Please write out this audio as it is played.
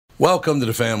Welcome to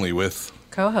the family with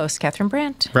co-host Catherine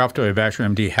Brandt, Ralph W. Basher,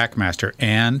 MD, Hackmaster,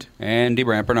 and Andy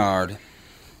Brandt Bernard.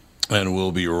 And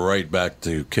we'll be right back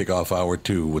to kick off hour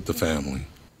 2 with the family.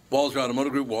 Walser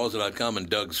Automotive Group, Walser.com, and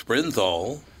Doug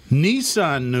Sprinthal.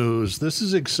 Nissan news. This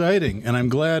is exciting, and I'm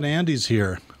glad Andy's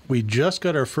here. We just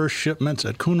got our first shipments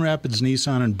at Coon Rapids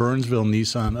Nissan and Burnsville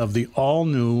Nissan of the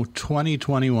all-new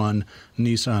 2021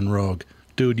 Nissan Rogue.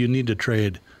 Dude, you need to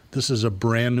trade. This is a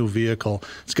brand new vehicle.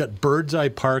 It's got bird's eye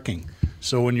parking.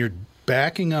 So when you're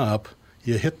backing up,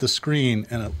 you hit the screen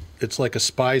and it's like a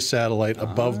spy satellite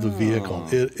above the vehicle.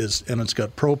 It is, and it's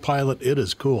got ProPilot. It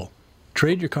is cool.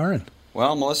 Trade your car in.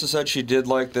 Well, Melissa said she did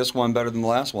like this one better than the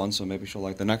last one, so maybe she'll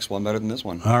like the next one better than this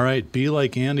one. All right, be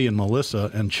like Andy and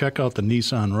Melissa and check out the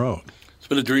Nissan Rogue. It's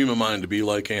been a dream of mine to be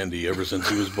like Andy ever since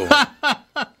he was born.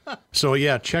 So,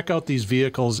 yeah, check out these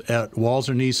vehicles at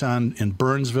Walser Nissan in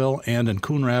Burnsville and in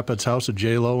Coon Rapids, House of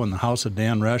J-Lo and the House of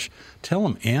Dan Resch. Tell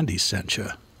them Andy sent you.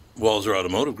 Walser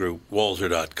Automotive Group,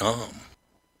 Walser.com.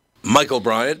 Michael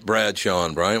Bryant, Bradshaw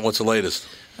and Bryant, what's the latest?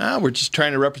 We're just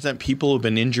trying to represent people who've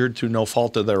been injured through no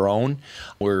fault of their own.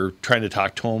 We're trying to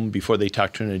talk to them before they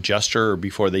talk to an adjuster or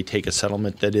before they take a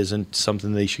settlement that isn't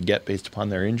something they should get based upon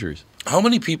their injuries. How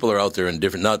many people are out there in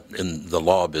different, not in the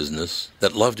law business,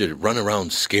 that love to run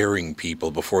around scaring people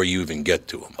before you even get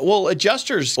to them? Well,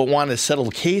 adjusters want to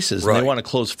settle cases and they want to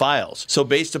close files. So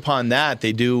based upon that,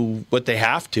 they do what they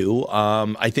have to.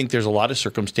 I think there's a lot of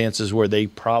circumstances where they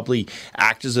probably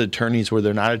act as attorneys where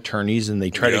they're not attorneys and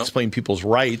they try to explain people's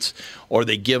rights, or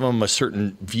they give them a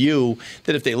certain view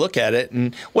that if they look at it,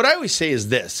 and what I always say is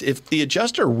this, if the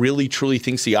adjuster really truly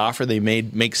thinks the offer they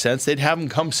made makes sense, they'd have them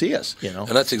come see us, you know.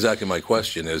 And that's exactly my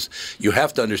question is, you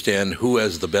have to understand who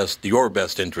has your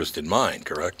best interest in mind,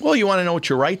 correct? Well, you want to know what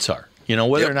your rights are. You know,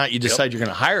 whether or not you decide you're going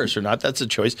to hire us or not, that's a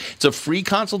choice. It's a free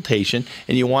consultation,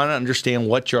 and you want to understand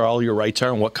what all your rights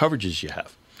are and what coverages you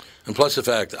have. And plus the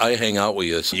fact I hang out with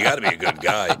you, so you got to be a good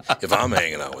guy if I'm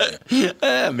hanging out with you.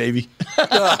 Maybe.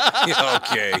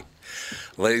 Okay.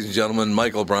 Ladies and gentlemen,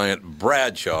 Michael Bryant,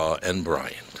 Bradshaw and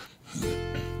Bryant.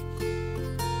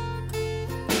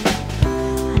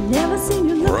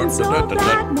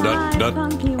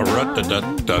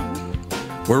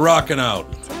 We're rocking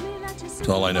out. That's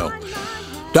all I know.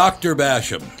 Dr.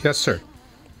 Basham. Yes, sir.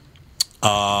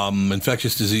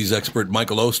 Infectious disease expert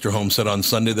Michael Osterholm said on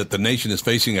Sunday that the nation is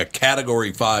facing a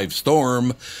Category 5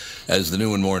 storm as the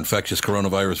new and more infectious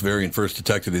coronavirus variant first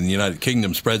detected in the United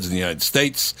Kingdom spreads in the United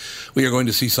States. We are going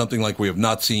to see something like we have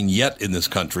not seen yet in this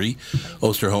country.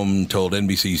 Osterholm told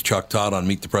NBC's Chuck Todd on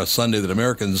Meet the Press Sunday that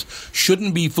Americans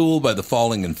shouldn't be fooled by the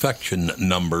falling infection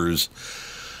numbers.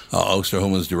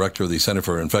 Osterholm is director of the Center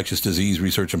for Infectious Disease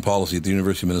Research and Policy at the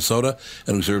University of Minnesota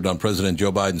and who served on President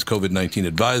Joe Biden's COVID-19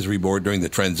 advisory board during the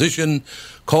transition,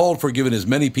 called for giving as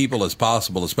many people as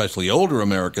possible, especially older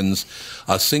Americans,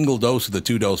 a single dose of the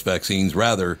 2-dose vaccines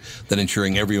rather than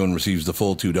ensuring everyone receives the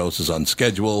full 2 doses on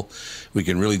schedule. We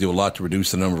can really do a lot to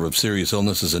reduce the number of serious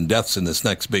illnesses and deaths in this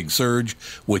next big surge,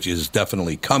 which is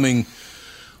definitely coming.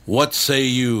 What say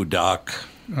you, Doc?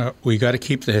 We got to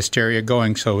keep the hysteria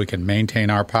going so we can maintain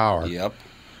our power. Yep.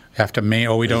 Have to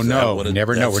we don't know. We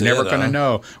never know. We're never going to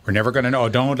know. We're never going to know.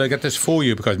 Don't let this fool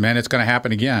you because, man, it's going to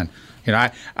happen again. You know,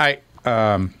 I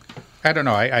don't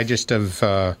know. I just have,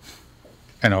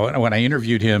 when I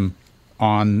interviewed him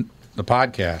on the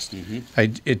podcast,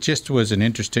 it just was an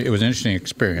interesting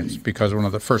experience because one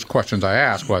of the first questions I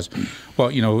asked was, well,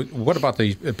 you know, what about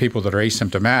the people that are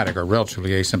asymptomatic or relatively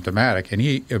asymptomatic? And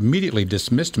he immediately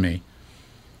dismissed me,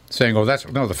 saying, "Oh,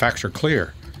 the facts are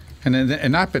clear," and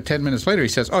not but 10 minutes later he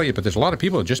says, "Oh, yeah, but there's a lot of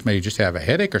people that may just have a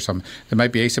headache or something that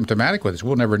might be asymptomatic with this.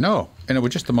 We'll never know." And it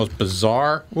was just the most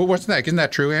bizarre. Well, what's that? Isn't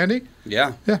that true, Andy?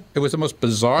 Yeah. Yeah, it was the most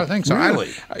bizarre thing. So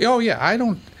really? I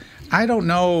don't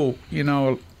know. You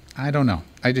know, I don't know.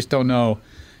 I just don't know.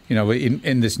 You know,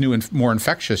 in this new more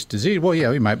infectious disease. Well,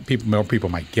 yeah, more people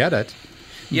might get it.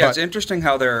 Yeah, it's interesting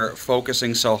how they're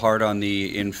focusing so hard on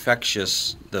the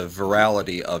infectious, the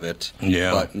virality of it,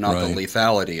 but not the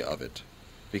lethality of it.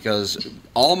 Because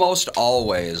almost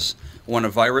always, when a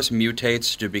virus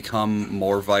mutates to become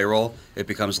more viral, it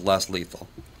becomes less lethal.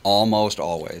 Almost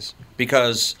always.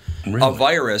 Because a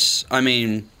virus,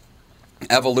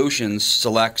 evolution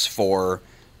selects for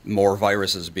more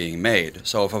viruses being made.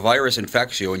 So if a virus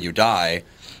infects you and you die,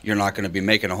 you're not going to be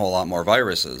making a whole lot more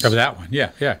viruses. Of that one,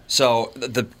 yeah. So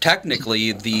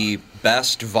technically, the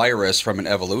best virus from an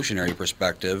evolutionary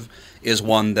perspective is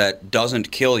one that doesn't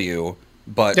kill you,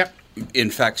 but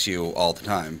infects you all the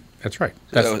time. That's right.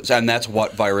 And that's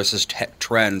what viruses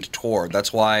trend toward.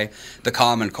 That's why the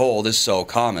common cold is so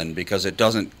common, because it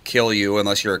doesn't kill you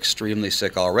unless you're extremely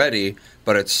sick already,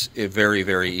 but it's very,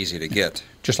 very easy to get.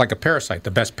 Just like a parasite. The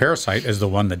best parasite is the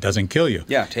one that doesn't kill you.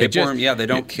 Yeah, tapeworm, they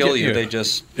don't kill you. They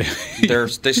just,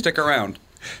 they stick around.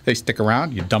 They stick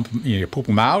around, you dump them, you poop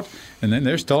them out, and then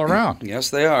they're still around. Yes,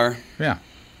 they are. Yeah.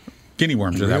 Guinea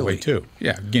worms are that way too.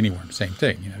 Yeah, guinea worms, same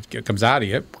thing. It comes out of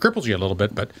you, it cripples you a little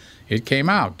bit, but it came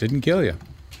out, didn't kill you.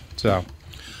 So.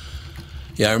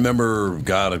 Yeah, I remember,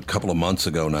 a couple of months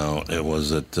ago now, it was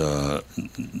that Dr.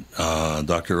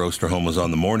 Osterholm was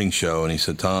on the morning show, and he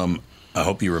said, Tom, I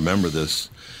hope you remember this,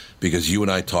 because you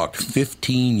and I talked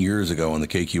 15 years ago on the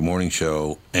KQ Morning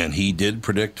Show, and he did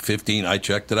predict 15. I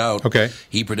checked it out. Okay.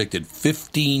 He predicted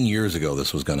 15 years ago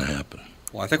this was going to happen.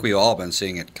 Well, I think we've all been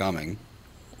seeing it coming.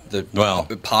 The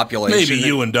population. Maybe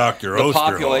you and Dr. Osterholm. The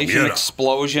population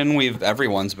explosion.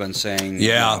 Everyone's been saying.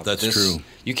 Yeah, that's true.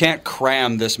 You can't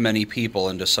cram this many people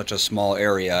into such a small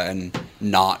area and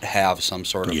not have some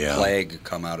sort of plague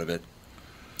come out of it.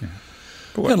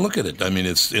 Yeah, look at it. I mean,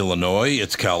 it's Illinois,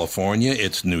 it's California,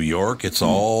 it's New York, it's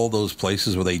all those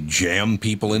places where they jam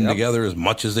people in together as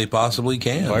much as they possibly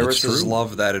can. Viruses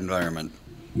love that environment.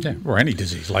 Yeah, or any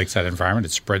disease likes that environment.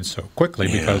 It spreads so quickly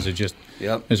because it just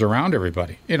is around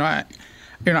everybody. I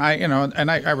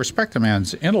respect the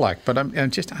man's intellect, but I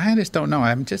just don't know.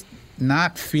 I'm just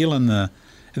not feeling the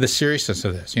seriousness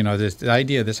of this. This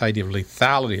idea of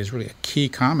lethality is really a key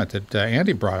comment that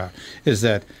Andy brought out. Is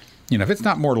that if it's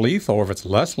not more lethal or if it's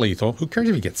less lethal, who cares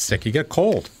if you get sick? You get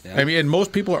cold. Yeah. I mean, and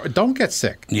most people don't get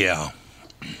sick. Yeah,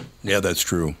 that's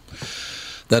true.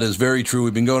 That is very true.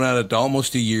 We've been going at it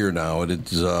almost a year now.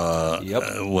 It's I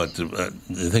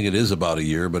think it is about a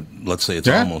year, but let's say it's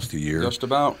almost a year. Just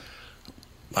about.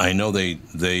 I know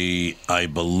I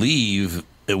believe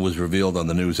it was revealed on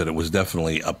the news that it was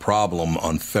definitely a problem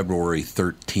on February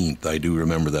 13th. I do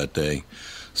remember that day.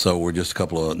 So we're just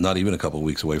not even a couple of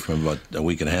weeks away from, about a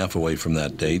week and a half away from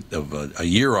that date of a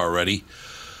year already.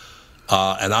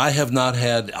 And I have not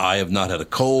had a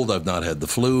cold. I've not had the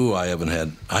flu. I haven't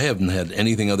had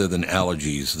anything other than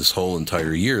allergies this whole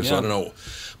entire year. So I don't know.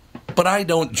 But I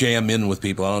don't jam in with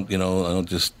people. I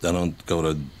don't go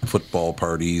to football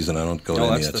parties, and I don't go to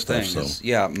any of that stuff.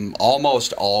 So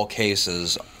almost all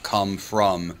cases come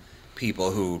from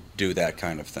people who do that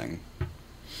kind of thing.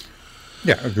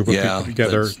 Yeah, a group of people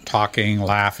together, talking,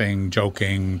 laughing,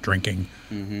 joking, drinking.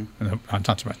 Mm-hmm. I'm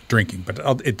not so much drinking, but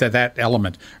that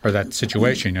element or that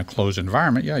situation in a closed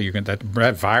environment, you can that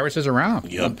virus is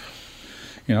around. Yep.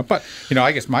 But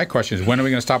I guess my question is, when are we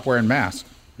going to stop wearing masks?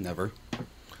 Never.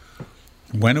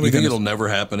 When are we? You think it'll never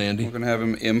happen, Andy? We're going to have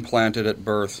him implanted at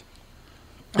birth.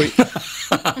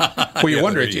 Well, you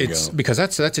wonder it's because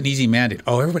that's an easy mandate.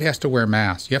 Oh, everybody has to wear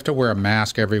masks. You have to wear a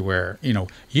mask everywhere.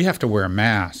 You have to wear a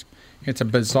mask. It's a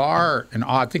bizarre and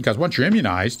odd thing because once you're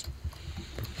immunized,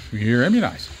 you're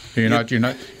immunized. You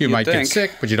might get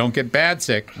sick, but you don't get bad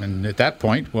sick. And at that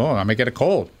point, I might get a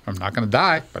cold. I'm not going to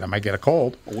die, but I might get a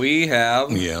cold. We have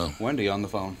Wendy on the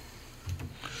phone.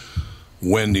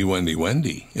 Wendy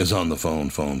is on the phone.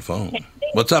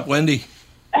 What's up, Wendy?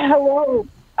 Hello.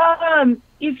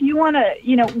 If you want to,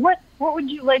 what would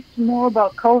you like to know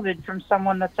about COVID from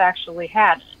someone that's actually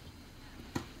had it?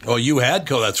 Oh, you had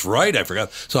COVID. That's right. I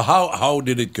forgot. So how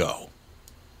did it go?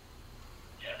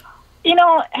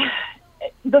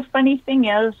 The funny thing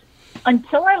is,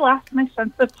 until I lost my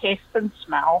sense of taste and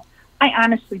smell, I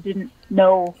honestly didn't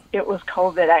know it was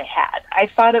COVID I had. I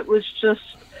thought it was just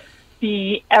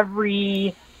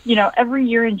every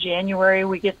year in January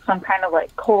we get some kind of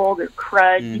like cold or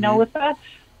crud, with a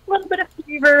little bit of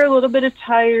fever, a little bit of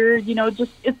tired,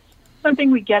 just it's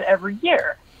something we get every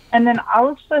year. And then all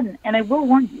of a sudden, and I will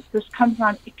warn you, this comes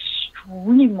on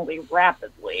extremely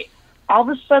rapidly. All of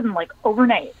a sudden, like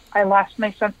overnight, I lost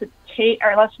my sense of taste,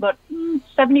 or I lost about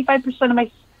 75% of my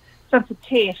sense of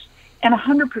taste and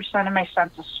 100% of my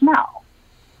sense of smell,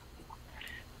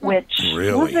 which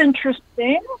was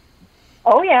interesting.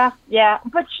 Oh, yeah.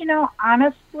 But,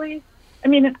 honestly, I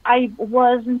mean, I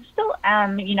was and still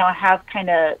am, I have kind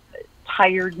of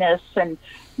tiredness, and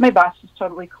my boss is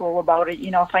totally cool about it.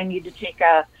 If I need to take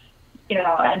an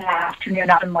afternoon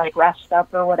out and like rest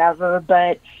up or whatever.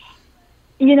 But,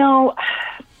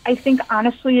 I think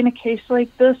honestly in a case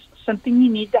like this, something you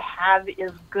need to have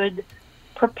is good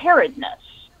preparedness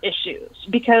issues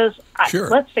because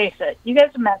let's face it, you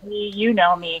guys have met me, you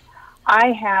know me.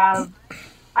 I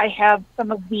have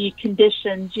some of the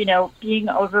conditions, being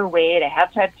overweight. I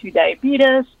have type 2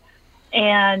 diabetes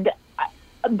and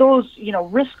those,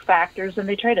 risk factors, and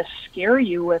they try to scare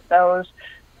you with those.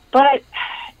 But,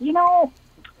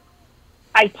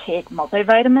 I take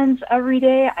multivitamins every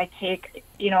day. I take,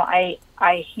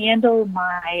 I handle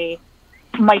my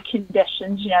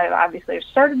conditions. Obviously I've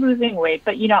started losing weight,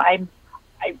 but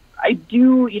I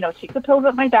do, take the pills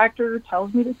that my doctor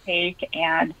tells me to take,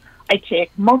 and I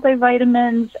take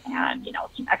multivitamins and,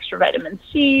 some extra vitamin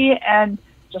C, and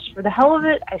just for the hell of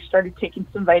it, I started taking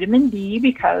some vitamin D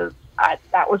because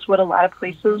that was what a lot of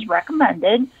places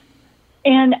recommended.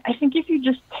 And I think if you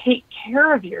just take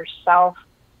care of yourself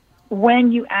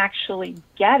when you actually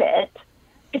get it,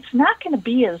 it's not going to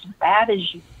be as bad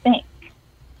as you think.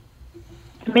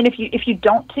 I mean, if you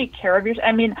don't take care of yourself,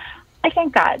 I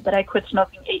thank God that I quit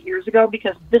smoking 8 years ago,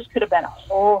 because this could have been a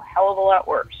whole hell of a lot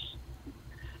worse.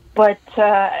 But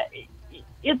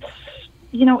it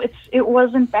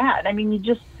wasn't bad.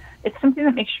 It's something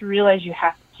that makes you realize you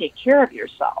have to take care of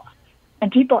yourself.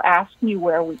 And people ask me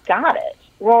where we got it.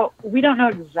 Well, we don't know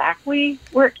exactly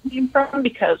where it came from,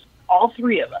 because all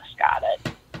three of us got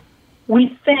it. We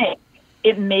think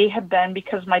it may have been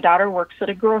because my daughter works at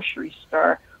a grocery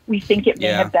store. We think it may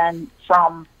have been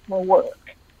from her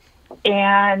work.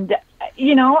 And,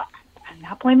 I'm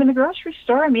not blaming the grocery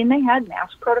store. They had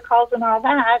mask protocols and all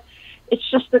that. It's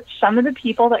just that some of the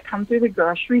people that come through the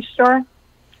grocery store,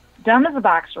 dumb as a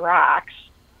box of rocks,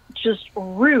 just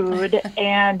rude.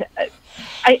 And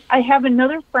I have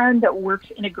another friend that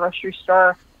works in a grocery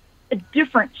store, a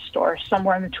different store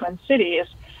somewhere in the Twin Cities.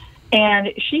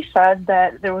 And she said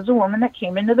that there was a woman that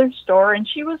came into their store, and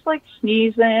she was like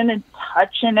sneezing and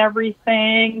touching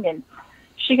everything. And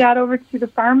she got over to the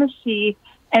pharmacy,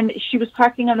 and she was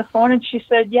talking on the phone, and she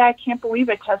said, "Yeah, I can't believe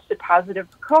I tested positive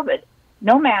for COVID.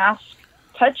 No mask,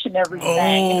 touching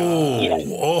everything."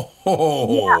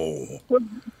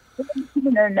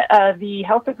 And the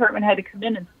health department had to come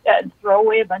in and throw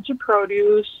away a bunch of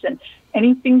produce and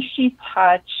anything she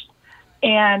touched,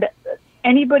 and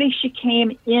anybody she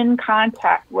came in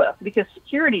contact with, because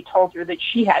security told her that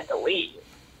she had to leave.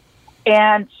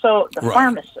 And so the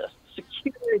pharmacist,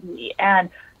 security,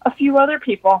 and a few other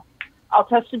people all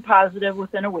tested positive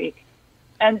within a week.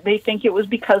 And they think it was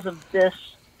because of this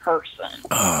person.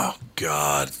 Oh,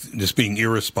 God. Just being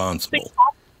irresponsible.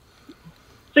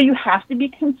 So you have to be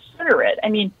considerate.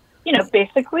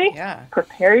 Basically,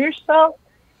 prepare yourself,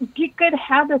 get good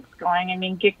habits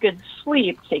going. Get good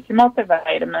sleep, take your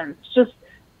multivitamins, just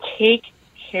take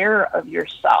care of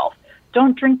yourself.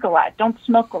 Don't drink a lot, don't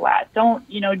smoke a lot, don't,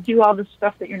 do all the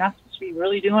stuff that you're not supposed to be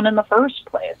really doing in the first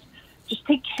place. Just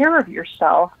take care of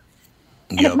yourself.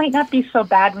 And it might not be so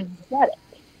bad when you get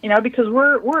it, because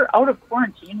we're out of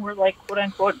quarantine. We're like, quote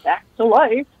unquote, back to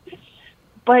life.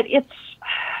 But it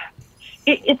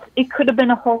could have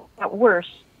been a whole lot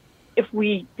worse if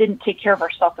we didn't take care of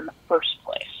ourselves in the first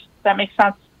place. Does that make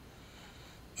sense?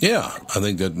 Yeah, I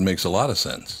think that makes a lot of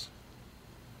sense.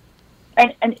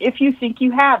 And if you think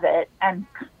you have it, and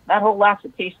that whole loss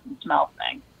of taste and smell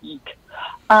thing, eek.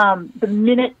 The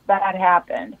minute that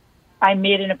happened, I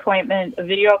made an appointment, a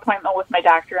video appointment with my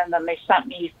doctor, and then they sent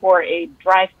me for a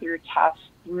drive-through test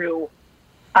through,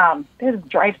 there's a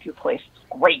drive-through place. It's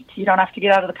great. You don't have to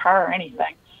get out of the car or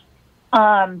anything.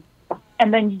 And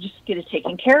then you just get it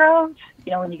taken care of.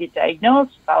 When you get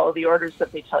diagnosed, follow the orders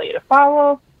that they tell you to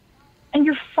follow, and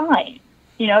you're fine.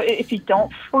 If you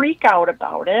don't freak out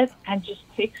about it and just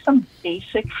take some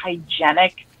basic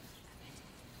hygienic,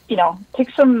 take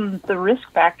some of the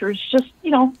risk factors, just,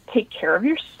 take care of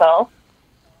yourself,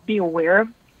 be aware of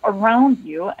around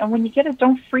you, and when you get it,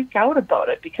 don't freak out about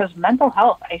it, because mental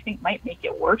health, I think, might make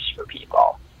it worse for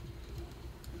people.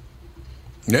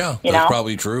 Yeah, that's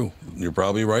probably true. You're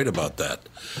probably right about that.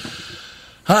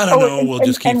 I don't know. We'll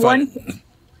just keep fighting.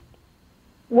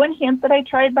 One hint that I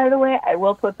tried, by the way, I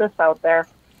will put this out there.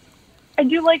 I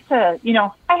do like to,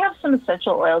 I have some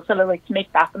essential oils that I like to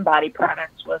make bath and body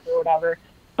products with or whatever.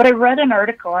 But I read an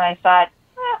article and I thought,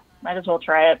 might as well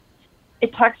try it.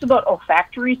 It talks about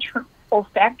olfactory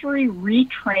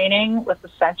retraining with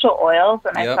essential oils.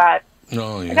 And I thought,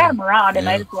 I got them around. I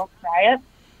might as well try it.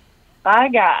 By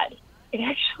God, it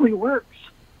actually works.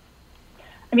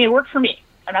 It worked for me.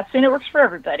 I'm not saying it works for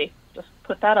everybody. Just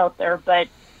put that out there. But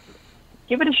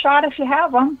give it a shot if you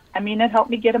have them. It helped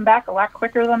me get them back a lot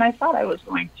quicker than I thought I was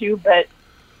going to. But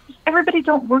everybody,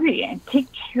 don't worry and take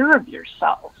care of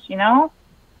yourselves,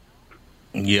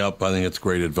 Yep, I think it's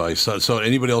great advice. So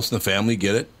anybody else in the family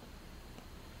get it?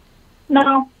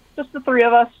 No, just the three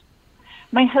of us.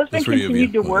 My husband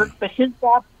continued to work, but his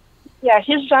job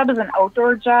is an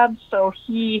outdoor job, so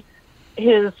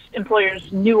his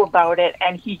employers knew about it,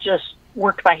 and he just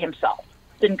worked by himself.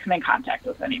 Didn't come in contact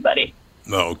with anybody.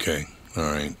 Oh, okay. All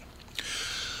right.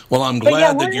 Well, I'm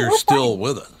glad that you're still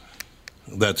with us.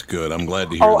 That's good. I'm glad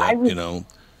to hear that,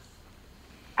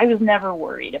 I was never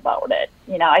worried about it.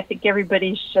 I think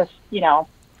everybody's just,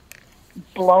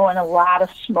 blowing a lot of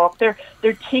smoke. They're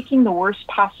taking the worst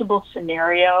possible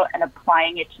scenario and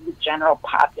applying it to the general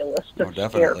populace to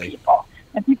scare people.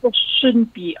 And people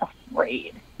shouldn't be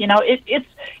afraid.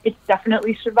 It's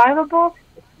definitely survivable.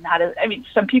 It's not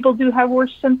some people do have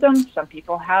worse symptoms. Some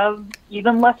people have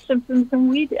even less symptoms than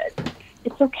we did.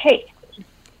 It's okay. Just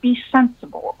be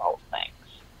sensible about things.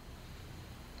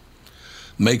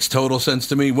 Makes total sense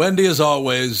to me. Wendy, as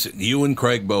always, you and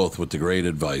Craig both with the great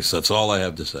advice. That's all I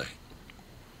have to say.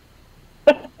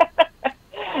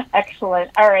 Excellent.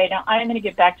 All right, now I'm going to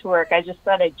get back to work. I just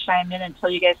thought I'd chime in and tell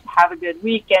you guys to have a good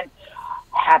weekend.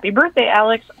 Happy birthday,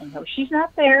 Alex. I know she's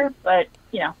not there, but,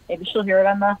 maybe she'll hear it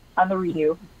on the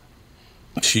redo.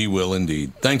 She will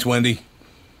indeed. Thanks, Wendy.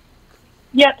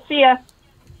 Yep, see ya.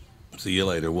 See you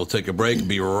later. We'll take a break and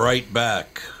be right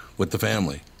back with the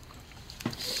family.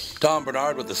 Tom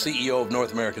Bernard with the CEO of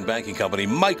North American Banking Company,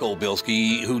 Michael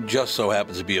Bilski, who just so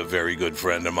happens to be a very good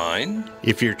friend of mine.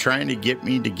 If you're trying to get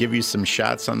me to give you some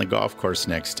shots on the golf course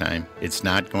next time, it's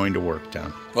not going to work,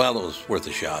 Tom. Well, it was worth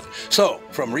a shot. So,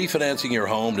 from refinancing your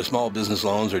home to small business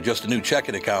loans or just a new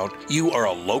checking account, you are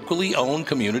a locally owned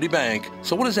community bank.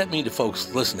 So what does that mean to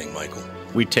folks listening, Michael?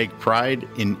 We take pride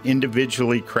in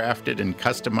individually crafted and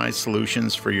customized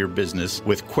solutions for your business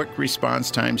with quick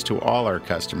response times to all our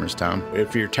customers, Tom.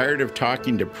 If you're tired of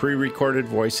talking to pre-recorded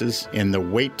voices and the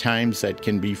wait times that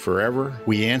can be forever,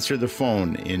 we answer the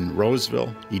phone in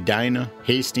Roseville, Edina,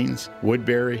 Hastings,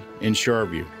 Woodbury, and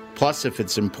Shoreview. Plus, if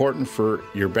it's important for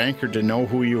your banker to know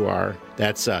who you are,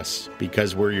 that's us,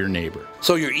 because we're your neighbor.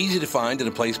 So you're easy to find in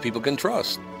a place people can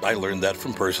trust. I learned that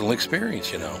from personal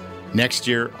experience, Next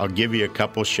year, I'll give you a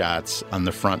couple shots on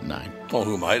the front nine. Well,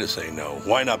 who am I to say no?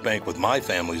 Why not bank with my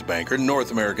family's banker,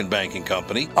 North American Banking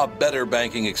Company, a better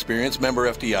banking experience, member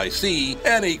FDIC,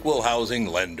 and equal housing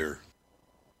lender.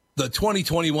 The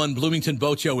 2021 Bloomington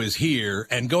Boat Show is here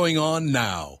and going on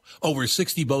now. Over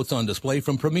 60 boats on display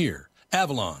from Premier,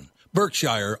 Avalon,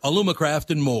 Berkshire,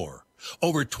 Alumacraft, and more.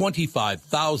 Over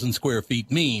 25,000 square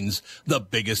feet means the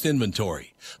biggest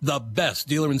inventory, the best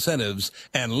dealer incentives,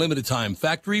 and limited-time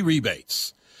factory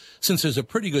rebates. Since there's a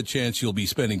pretty good chance you'll be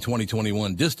spending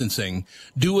 2021 distancing,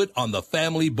 do it on the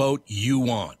family boat you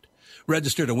want.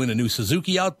 Register to win a new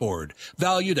Suzuki outboard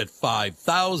valued at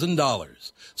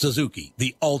 $5,000. Suzuki,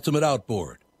 the ultimate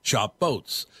outboard. Shop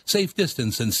boats, safe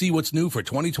distance, and see what's new for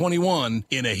 2021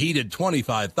 in a heated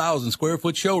 25,000 square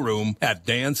foot showroom at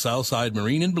Dan Southside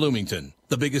Marine in Bloomington.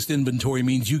 The biggest inventory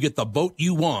means you get the boat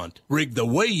you want, rigged the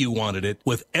way you wanted it,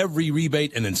 with every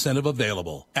rebate and incentive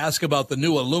available. Ask about the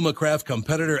new Alumacraft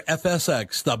Competitor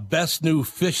FSX, the best new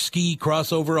fish ski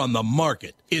crossover on the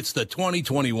market. It's the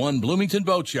 2021 Bloomington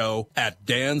Boat Show at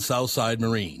Dan Southside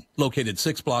Marine, located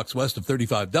 6 blocks west of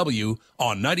 35W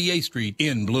on 98th Street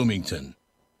in Bloomington.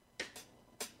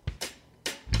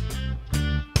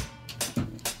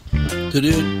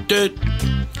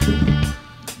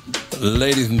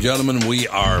 Ladies and gentlemen, we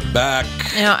are back.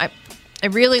 I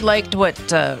really liked what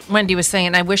Wendy was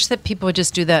saying. I wish that people would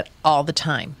just do that all the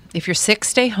time. If you're sick,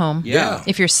 stay home. Yeah.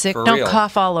 If you're sick, don't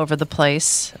cough all over the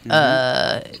place.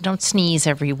 Mm-hmm. Don't sneeze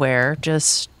everywhere.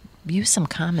 Just use some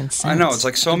common sense. I know. It's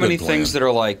like so many things that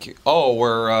are like,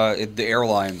 we're the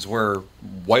airlines, we're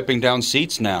wiping down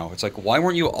seats now. It's like, why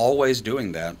weren't you always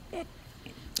doing that?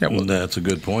 Yeah, well, that's a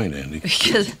good point, Andy.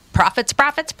 Because profits.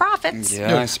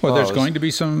 Yeah, I suppose. Well, there's going to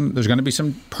be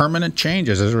some permanent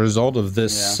changes as a result of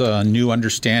this new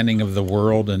understanding of the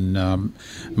world and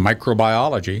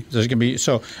microbiology. There's going to be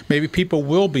so maybe people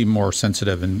will be more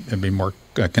sensitive and be more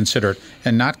considerate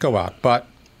and not go out, but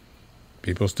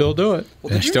people still do it.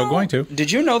 Well, they're still going to.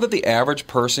 Did you know that the average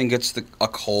person gets a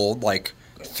cold like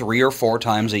 3 or 4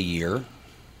 times a year?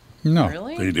 No,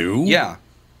 really? They do? Yeah.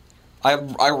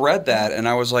 I read that, and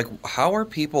I was like, how are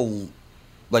people,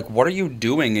 like, what are you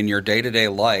doing in your day-to-day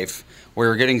life where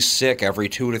you're getting sick every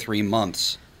 2 to 3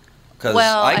 months? Because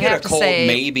I get a cold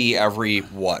maybe every,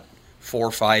 4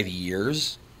 or 5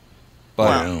 years?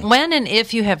 But when and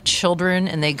if you have children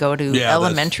and they go to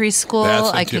elementary school,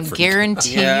 I can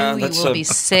guarantee you will be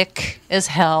sick as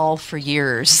hell for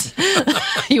years.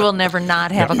 You will never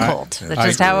not have a cold. That's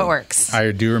just how it works.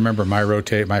 I do remember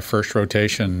my first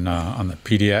rotation on the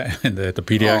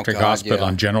pediatric hospital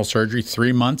on general surgery,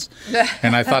 3 months.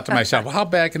 And I thought to myself, well, how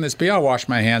bad can this be? I'll wash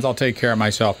my hands. I'll take care of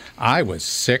myself. I was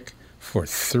sick for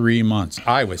 3 months.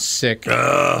 I was sick.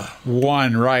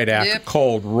 One right after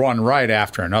cold, one right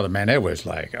after another. Man, it was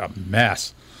like a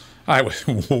mess. I was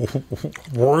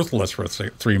worthless for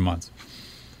 3 months.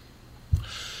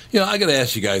 I got to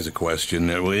ask you guys a question.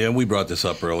 We brought this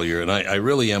up earlier, and I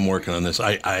really am working on this.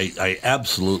 I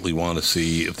absolutely want to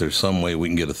see if there's some way we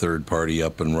can get a third party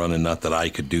up and running. Not that I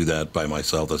could do that by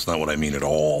myself. That's not what I mean at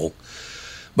all.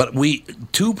 But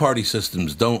two-party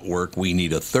systems don't work. We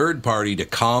need a third party to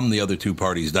calm the other two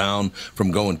parties down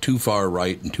from going too far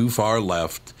right and too far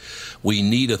left. We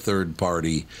need a third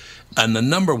party. And the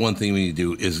number one thing we need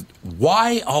to do is,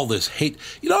 why all this hate?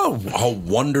 You know how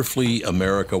wonderfully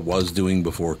America was doing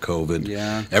before COVID?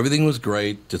 Yeah. Everything was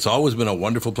great. It's always been a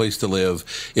wonderful place to live.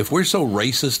 If we're so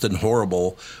racist and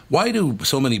horrible, why do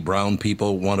so many brown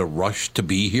people want to rush to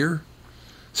be here?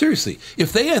 Seriously,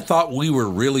 if they had thought we were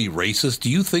really racist, do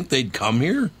you think they'd come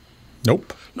here?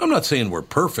 Nope. I'm not saying we're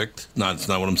perfect. It's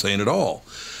not what I'm saying at all.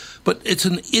 But it's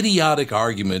an idiotic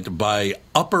argument by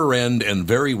upper-end and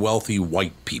very wealthy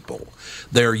white people.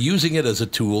 They're using it as a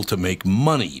tool to make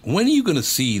money. When are you going to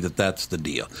see that that's the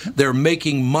deal? They're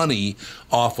making money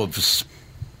off of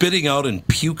spitting out and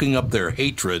puking up their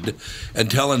hatred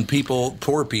and telling people,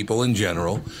 poor people in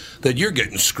general, that you're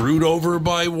getting screwed over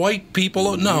by white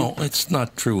people. No, it's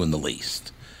not true in the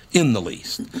least. In the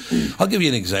least. I'll give you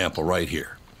an example right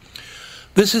here.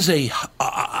 This is a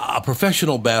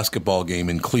professional basketball game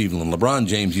in Cleveland. LeBron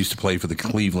James used to play for the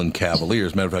Cleveland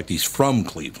Cavaliers. Matter of fact, he's from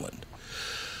Cleveland,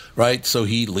 right? So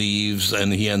he leaves,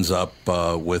 and he ends up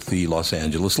with the Los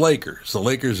Angeles Lakers. The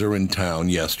Lakers are in town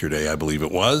yesterday, I believe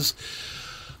it was.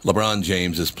 LeBron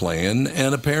James is playing,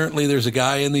 and apparently there's a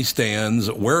guy in the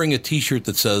stands wearing a T-shirt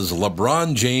that says,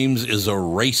 LeBron James is a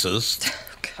racist.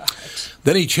 God.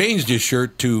 Then he changed his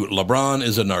shirt to LeBron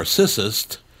is a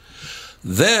narcissist.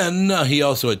 Then he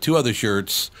also had two other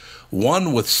shirts,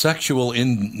 one with sexual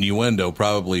innuendo,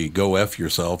 probably go F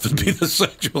yourself would be the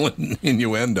sexual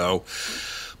innuendo.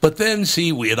 But then, see,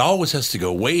 it always has to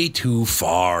go way too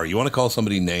far. You want to call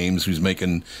somebody names who's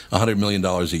making $100 million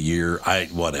a year,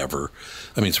 whatever.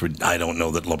 I mean, I don't know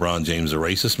that LeBron James is a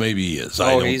racist. Maybe he is.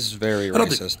 He's very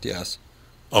racist, yes.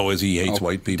 Oh, is he hates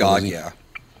white people? God, yeah.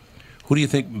 Who do you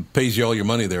think pays you all your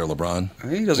money there, LeBron?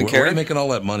 He doesn't care. Where are you making all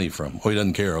that money from? Oh, he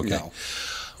doesn't care? Okay. No.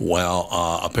 Well,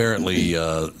 apparently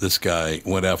this guy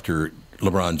went after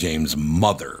LeBron James'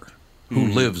 mother, who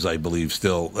lives, I believe,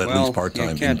 still at least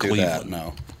part-time in Cleveland. Do that,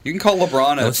 no. You can call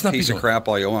LeBron a piece of crap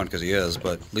all you want, because he is,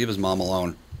 but leave his mom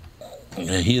alone.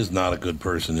 Yeah, he is not a good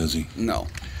person, is he? No.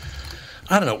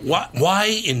 I don't know.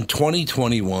 Why in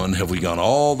 2021 have we gone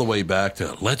all the way back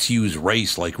to let's use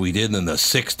race like we did in the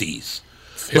 60s?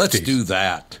 50s. Let's do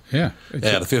that. Yeah.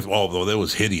 Yeah, the 50s, although that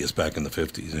was hideous back in the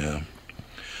 50s, yeah.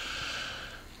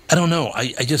 I don't know.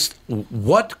 I just,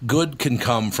 what good can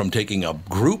come from taking a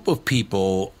group of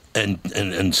people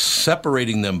and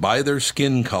separating them by their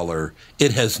skin color?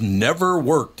 It has never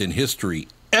worked in history,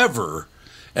 ever,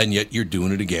 and yet you're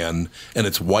doing it again, and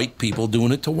it's white people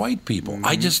doing it to white people.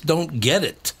 I just don't get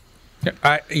it.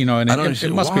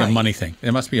 It must be a money thing.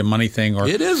 It must be a money thing, or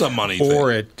it is a money thing,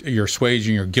 or you're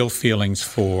assuaging your guilt feelings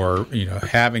for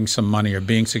having some money or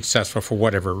being successful for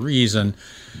whatever reason.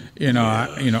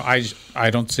 I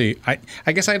don't see.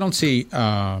 I guess I don't see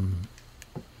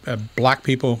black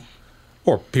people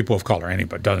or people of color.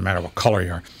 Anybody, doesn't matter what color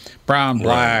you are, brown,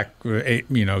 black,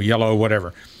 yellow,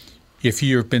 whatever. If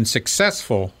you've been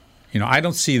successful. I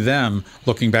don't see them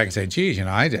looking back and say, geez,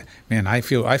 I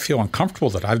feel uncomfortable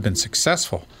that I've been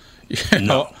successful.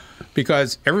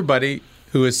 Because everybody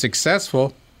who is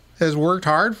successful has worked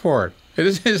hard for it.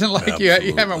 It isn't like you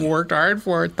haven't worked hard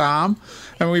for it, Tom.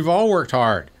 And we've all worked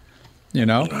hard, I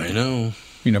know.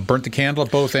 Burnt the candle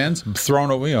at both ends, thrown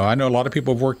away. I know a lot of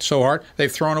people have worked so hard, they've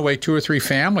thrown away 2 or 3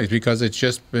 families because it's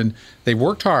just been, they've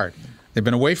worked hard. They've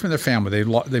been away from their family.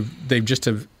 They've just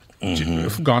have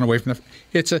gone away from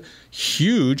it's a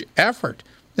huge effort.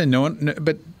 And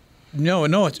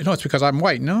it's because I'm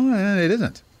white. No, it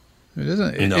isn't. It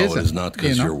isn't. It is not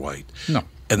because you're white. No.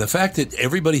 And the fact that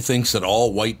everybody thinks that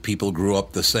all white people grew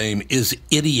up the same is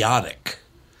idiotic.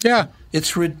 Yeah.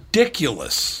 It's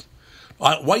ridiculous.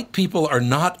 White people are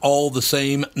not all the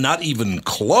same, not even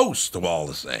close to all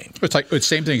the same. It's like the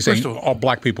same thing saying all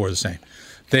black people are the same.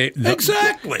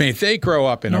 Exactly. They grow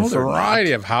up in a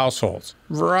variety of households,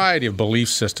 variety of belief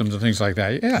systems and things like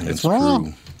that. Yeah, it's wrong.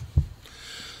 True.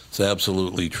 It's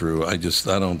absolutely true. I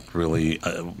don't really.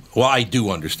 I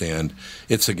do understand.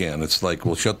 It's like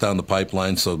we'll shut down the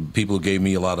pipeline so people who gave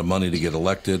me a lot of money to get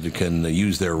elected can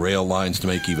use their rail lines to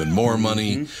make even more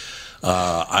money.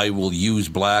 I will use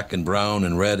black and brown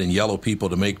and red and yellow people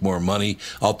to make more money.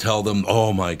 I'll tell them,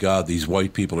 oh, my God, these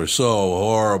white people are so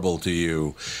horrible to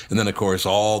you. And then, of course,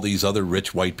 all these other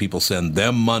rich white people send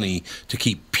them money to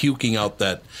keep puking out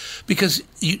that. Because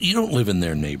you don't live in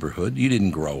their neighborhood. You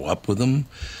didn't grow up with them.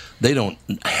 They don't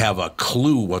have a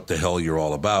clue what the hell you're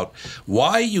all about.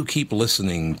 Why you keep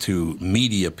listening to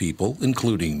media people,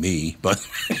 including me, but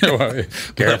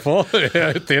careful,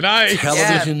 thin ice.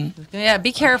 Television. Yeah,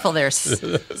 be careful there,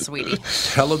 sweetie.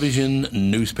 Television,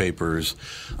 newspapers.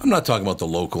 I'm not talking about the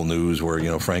local news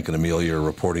where, Frank and Amelia are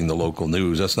reporting the local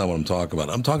news. That's not what I'm talking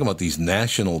about. I'm talking about these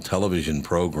national television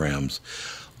programs.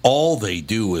 All they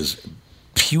do is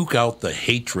puke out the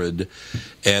hatred,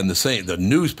 and the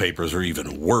newspapers are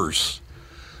even worse.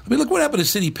 I mean, look what happened to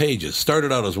City Pages.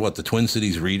 Started out as what, the Twin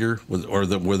Cities Reader,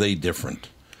 were they different,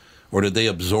 or did they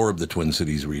absorb the Twin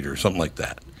Cities Reader, something like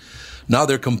that? Now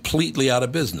they're completely out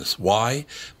of business. Why?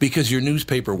 Because your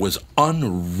newspaper was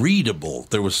unreadable.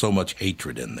 There was so much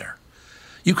hatred in there.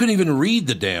 You couldn't even read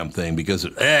the damn thing because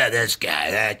of, this guy,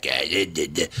 that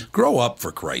guy. Grow up,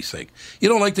 for Christ's sake. You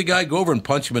don't like the guy, go over and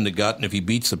punch him in the gut, and if he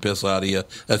beats the piss out of you,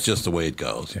 that's just the way it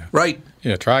goes. Yeah. Right?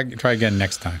 Yeah, try again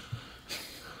next time.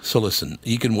 So listen,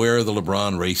 you can wear the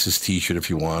LeBron racist T-shirt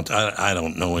if you want. I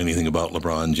don't know anything about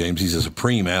LeBron James. He's a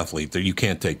supreme athlete. You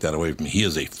can't take that away from me. He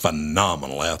is a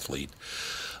phenomenal athlete.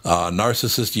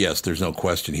 Narcissist, yes, there's no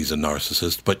question he's a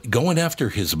narcissist. But going after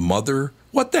his mother,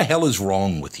 what the hell is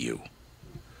wrong with you?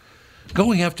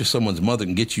 Going after someone's mother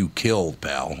can get you killed,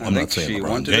 pal. I'm not saying she LeBron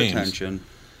wanted James. Attention.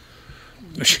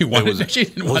 She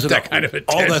didn't want that kind of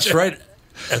attention. Oh, that's right.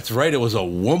 That's right. It was a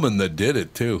woman that did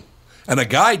it, too. And a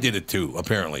guy did it, too,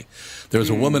 apparently. There was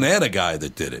a woman and a guy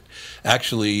that did it.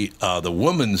 Actually, the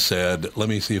woman said, let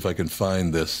me see if I can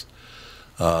find this,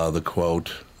 the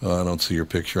quote. I don't see your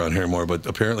picture on here anymore, but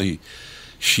apparently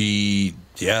she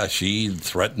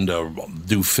threatened to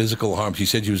do physical harm. She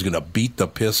said she was going to beat the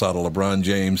piss out of LeBron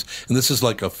James. And this is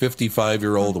like a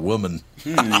 55-year-old woman.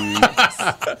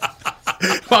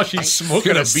 While she's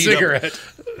smoking a cigarette.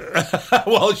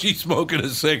 While she's smoking a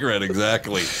cigarette,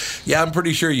 exactly. Yeah, I'm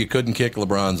pretty sure you couldn't kick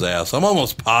LeBron's ass. I'm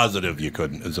almost positive you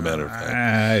couldn't, as a matter of fact.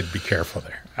 I'd be careful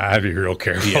there. I'd be real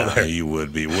careful there. Yeah, you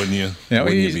would be, wouldn't you?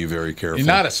 Wouldn't you be very careful? He's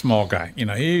not a small guy.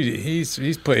 He's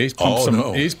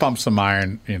pumped some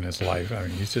iron in his life. I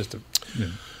mean, he's just a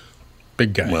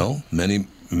big guy. Well, many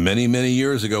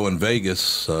years ago in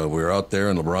Vegas, we were out there,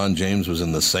 and LeBron James was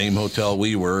in the same hotel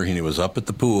we were, and he was up at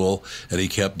the pool, and he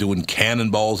kept doing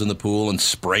cannonballs in the pool and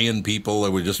spraying people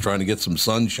that were just trying to get some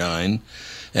sunshine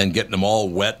and getting them all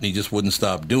wet, and he just wouldn't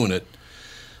stop doing it.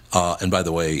 And by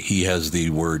the way, he has the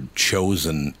word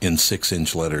 "chosen" in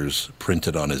 6-inch letters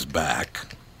printed on his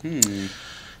back.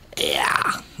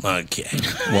 Yeah. Okay.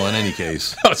 Well, in any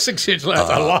case. 6-inch letters,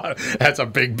 a lot. That's a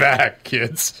big back,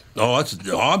 kids.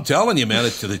 I'm telling you, man.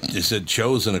 It said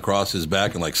 "chosen" across his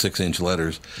back in like 6-inch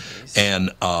letters.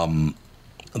 And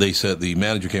they said, the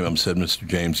manager came up and said, Mr.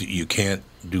 James, you can't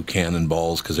do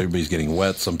cannonballs because everybody's getting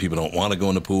wet. Some people don't want to go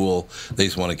in the pool. They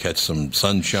just want to catch some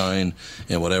sunshine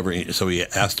and whatever. So he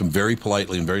asked him very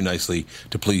politely and very nicely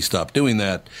to please stop doing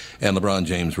that. And LeBron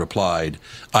James replied,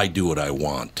 I do what I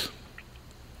want.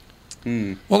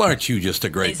 Well, aren't you just a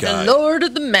great guy? He's the Lord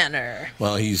of the Manor.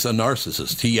 Well, he's a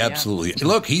narcissist. He absolutely... Yeah.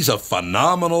 Look, he's a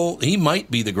phenomenal... He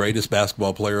might be the greatest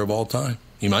basketball player of all time.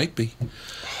 He might be.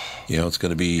 It's going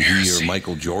to be he or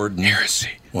Michael Jordan. Heresy.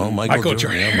 Well, Michael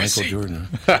Jordan. Yeah, Michael Jordan.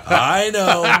 I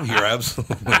know.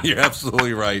 You're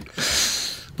absolutely right.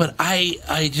 But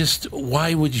I just...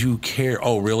 Why would you care?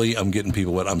 Oh, really? I'm getting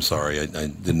people wet. I'm sorry. I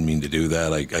didn't mean to do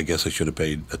that. I guess I should have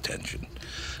paid attention.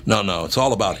 No. It's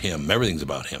all about him. Everything's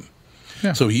about him.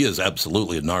 Yeah. So he is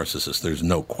absolutely a narcissist. There's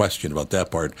no question about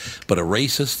that part. But a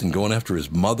racist and going after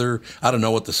his mother, I don't know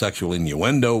what the sexual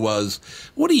innuendo was.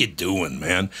 What are you doing,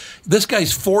 man? This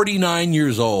guy's 49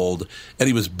 years old, and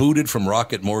he was booted from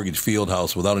Rocket Mortgage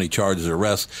Fieldhouse without any charges or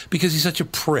arrests because he's such a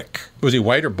prick. Was he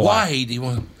white or black? Why do you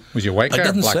want? Was he a white guy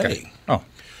or black guy? Oh.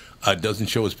 It doesn't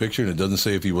show his picture, and it doesn't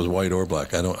say if he was white or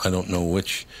black. I don't know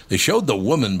which. They showed the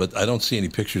woman, but I don't see any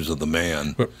pictures of the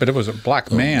man. But it was a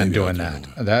black man doing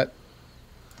that.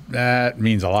 That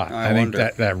means a lot. I think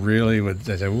that really would.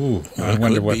 I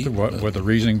wonder what the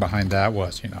reasoning behind that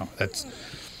was. That's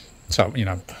so.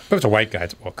 If it was a white guy,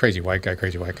 crazy white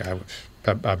guy.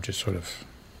 I'm just sort of.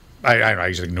 I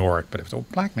just ignore it. But if it's a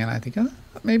black man, I think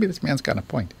maybe this man's got a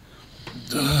point.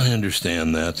 I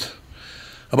understand that.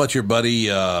 How about your buddy?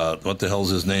 What the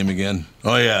hell's his name again?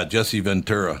 Oh yeah, Jesse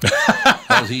Ventura.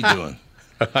 How's he doing?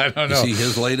 I don't know. You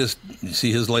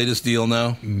see his latest deal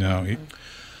now? No.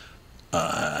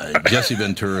 Jesse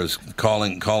Ventura is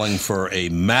calling for a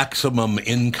maximum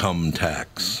income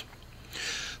tax.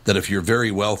 That if you're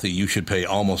very wealthy, you should pay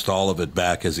almost all of it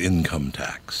back as income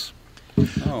tax.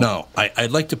 Oh. Now,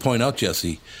 I'd like to point out,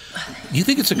 Jesse, do you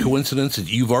think it's a coincidence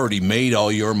that you've already made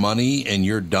all your money and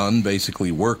you're done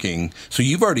basically working? So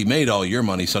you've already made all your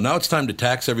money, so now it's time to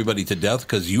tax everybody to death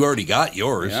because you already got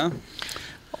yours. Yeah.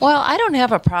 Well, I don't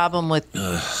have a problem with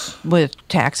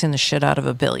taxing the shit out of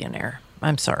a billionaire.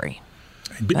 I'm sorry.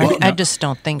 I just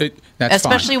don't think,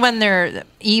 especially when they're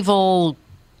evil,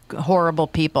 horrible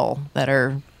people that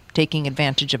are taking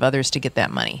advantage of others to get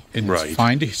that money. It's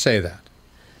fine to say that.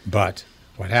 But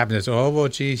what happens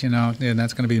is, geez,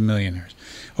 that's going to be millionaires.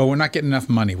 Oh, we're not getting enough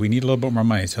money. We need a little bit more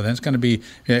money. So then it's going to be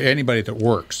anybody that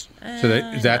works. So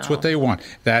that's what they want.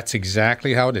 That's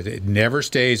exactly how it is. It never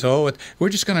stays, we're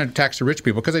just going to tax the rich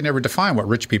people because they never define what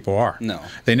rich people are. No.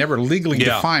 They never legally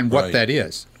define what that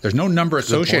is. There's no number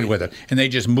associated with it. And they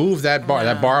just move that bar.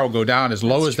 That bar will go down as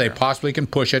low as they possibly can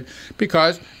push it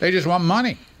because they just want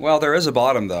money. Well, there is a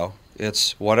bottom, though.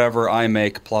 It's whatever I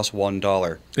make plus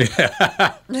 $1.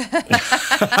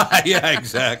 Yeah,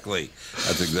 exactly.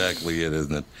 That's exactly it,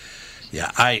 isn't it?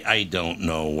 Yeah, I don't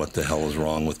know what the hell is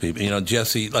wrong with people.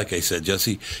 Jesse, like I said,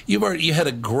 you had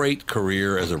a great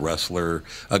career as a wrestler,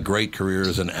 a great career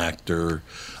as an actor.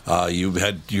 You've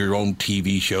had your own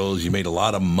TV shows. You made a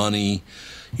lot of money.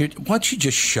 Why don't you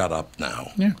just shut up now?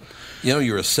 Yeah.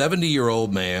 You're a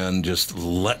 70-year-old man. Just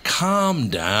calm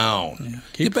down. Yeah.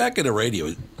 Get back into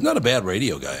radio. Not a bad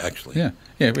radio guy, actually. Yeah.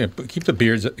 But keep the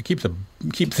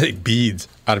beads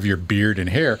out of your beard and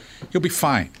hair. You'll be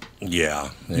fine. Yeah,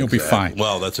 you'll be fine.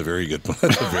 Well, that's a very good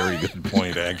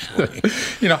point. Actually.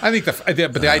 I think the idea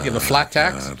of the flat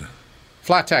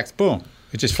tax, boom.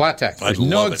 It's just flat tax. There's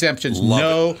no exemptions,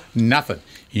 nothing.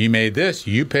 You made this,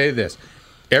 you pay this.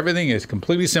 Everything is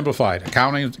completely simplified.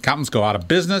 Accountants go out of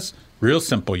business. Real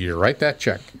simple. You write that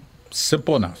check.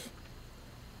 Simple enough.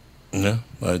 Yeah.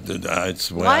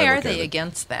 It's why are they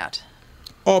against that?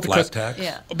 Because flat tax?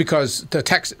 Yeah. Because the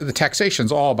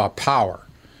taxation's all about power.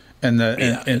 And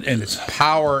it's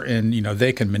power, and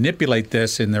they can manipulate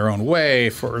this in their own way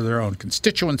for their own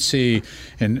constituency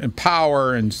and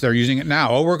power, and they're using it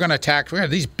now. We're going to tax.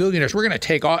 These billionaires. We're going to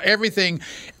take everything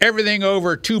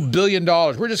over $2 billion.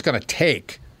 We're just going to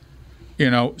take,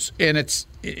 and it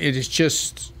is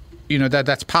just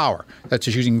that's power. That's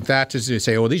just using that to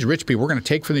say, these rich people. We're going to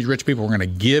take from these rich people. We're going to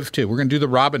give to. We're going to do the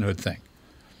Robin Hood thing.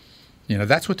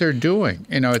 That's what they're doing.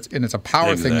 It's a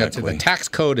power thing. The tax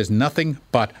code is nothing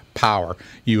but power.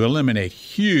 You eliminate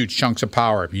huge chunks of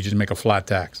power if you just make a flat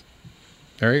tax.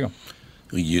 There you go.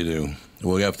 You do.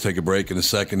 We'll have to take a break in a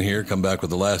second here, come back with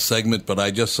the last segment, but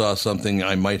I just saw something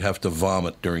I might have to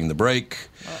vomit during the break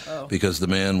because the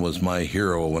man was my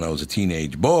hero when I was a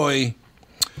teenage boy.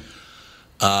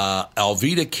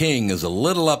 Alveda King is a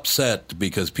little upset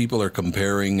because people are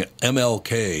comparing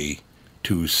MLK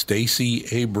to Stacey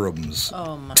Abrams.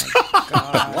 Oh, my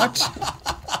God. What?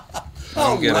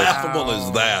 How laughable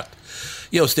is that?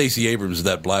 Stacey Abrams is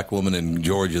that black woman in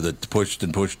Georgia that pushed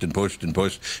and pushed and pushed and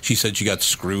pushed. She said she got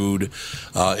screwed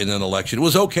in an election. It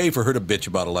was okay for her to bitch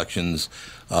about elections.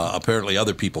 Apparently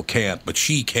other people can't, but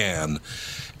she can.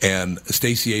 And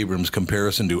Stacey Abrams'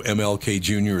 comparison to MLK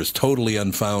Jr. is totally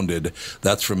unfounded.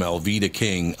 That's from Alveda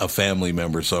King, a family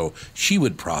member. So she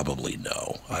would probably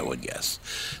know, I would guess.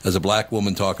 As a black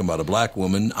woman talking about a black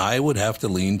woman, I would have to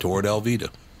lean toward Alveda.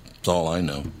 That's all I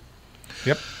know.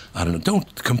 Yep. I don't know.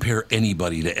 Don't compare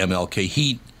anybody to MLK.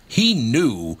 He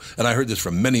knew, and I heard this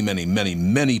from many, many, many,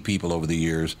 many people over the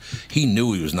years, he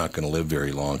knew he was not going to live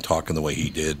very long talking the way he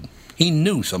did. He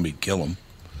knew somebody'd kill him.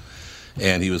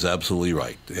 And he was absolutely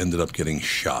right. Ended up getting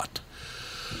shot.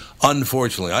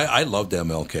 Unfortunately, I loved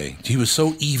MLK. He was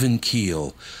so even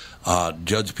keel.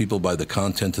 Judge people by the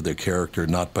content of their character,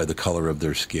 not by the color of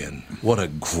their skin. What a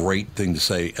great thing to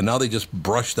say. And now they just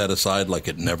brush that aside like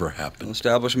it never happened. The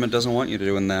establishment doesn't want you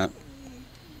doing that.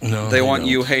 No, they want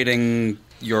you hating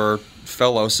your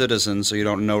fellow citizens so you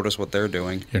don't notice what they're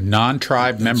doing. Your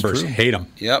non-tribe members hate them.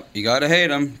 Yep, you got to hate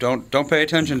them. Don't pay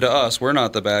attention to us. We're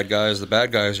not the bad guys. The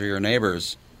bad guys are your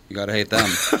neighbors. You got to hate them.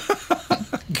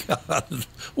 God,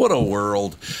 what a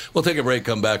world. We'll take a break,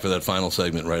 come back for that final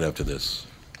segment right after this.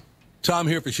 Tom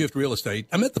here for Shift Real Estate.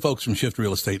 I met the folks from Shift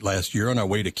Real Estate last year on our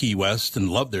way to Key West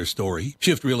and loved their story.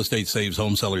 Shift Real Estate saves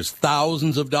home sellers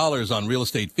thousands of dollars on real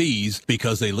estate fees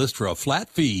because they list for a flat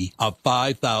fee of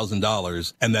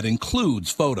 $5,000, and that includes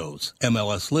photos,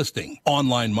 MLS listing,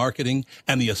 online marketing,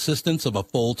 and the assistance of a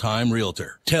full-time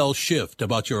realtor. Tell Shift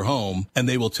about your home, and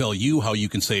they will tell you how you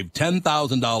can save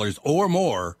 $10,000 or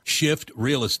more. Shift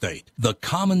Real Estate, the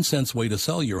common sense way to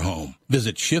sell your home.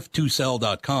 Visit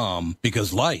shift2sell.com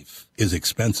because life is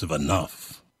expensive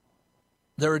enough.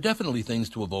 There are definitely things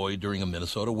to avoid during a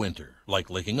Minnesota winter, like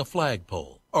licking a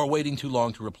flagpole. or waiting too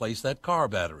long to replace that car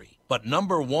battery. But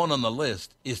number one on the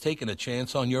list is taking a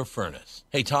chance on your furnace.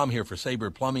 Hey, Tom here for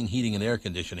Sabre Plumbing, Heating, and Air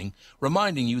Conditioning,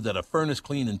 reminding you that a furnace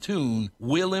clean and tune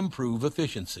will improve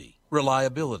efficiency,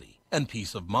 reliability, and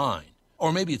peace of mind.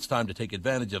 Or maybe it's time to take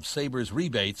advantage of Sabre's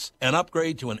rebates and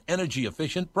upgrade to an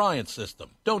energy-efficient Bryant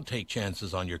system. Don't take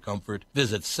chances on your comfort.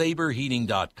 Visit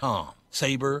SaberHeating.com.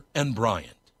 Sabre and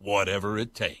Bryant, whatever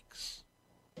it takes.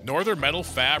 Northern Metal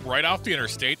Fab, right off the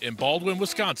interstate in Baldwin,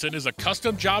 Wisconsin, is a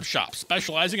custom job shop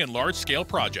specializing in large-scale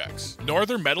projects.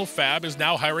 Northern Metal Fab is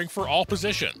now hiring for all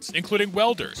positions, including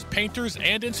welders, painters,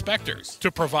 and inspectors,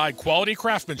 to provide quality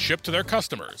craftsmanship to their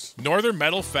customers. Northern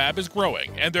Metal Fab is growing,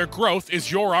 and their growth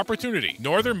is your opportunity.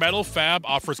 Northern Metal Fab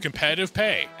offers competitive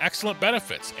pay, excellent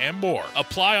benefits, and more.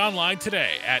 Apply online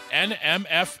today at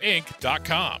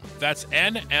nmfinc.com. That's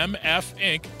nmfinc.com.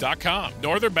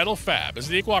 Northern Metal Fab is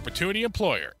an equal opportunity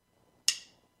employer.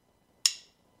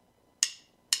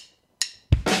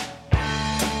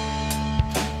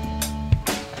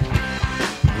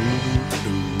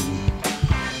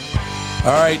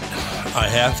 All right, I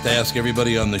have to ask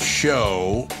everybody on the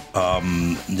show,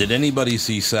 did anybody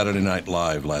see Saturday Night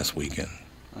Live last weekend?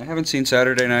 I haven't seen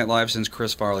Saturday Night Live since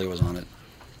Chris Farley was on it.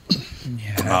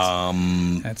 Yeah,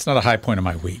 that's not a high point of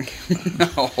my week.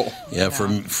 No. Yeah,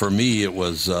 for me, it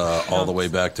was all the way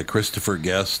back to Christopher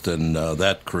Guest and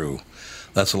that crew.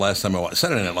 That's the last time I watched.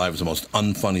 Saturday Night Live is the most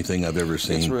unfunny thing I've ever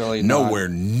seen. It's really nowhere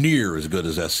near as good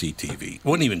as SCTV.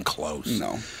 Wasn't even close.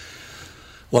 No.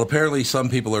 Well, apparently some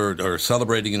people are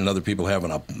celebrating it and other people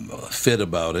having a fit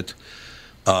about it.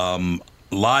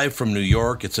 Live from New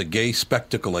York, it's a gay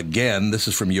spectacle again. This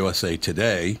is from USA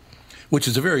Today, which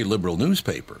is a very liberal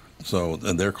newspaper. So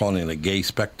they're calling it a gay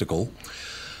spectacle.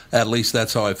 At least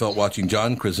that's how I felt watching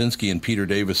John Krasinski and Peter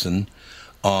Davison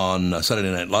on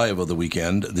Saturday Night Live of the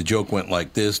weekend. The joke went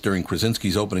like this. During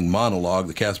Krasinski's opening monologue,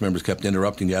 the cast members kept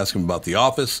interrupting to ask him about The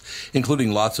Office,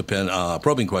 including lots of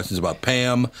probing questions about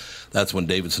Pam. That's when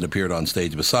Davidson appeared on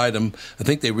stage beside him. I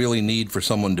think they really need for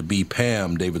someone to be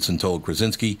Pam, Davidson told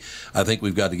Krasinski. I think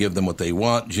we've got to give them what they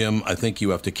want. Jim, I think you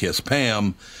have to kiss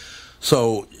Pam.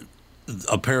 So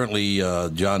apparently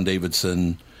John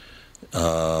Davidson,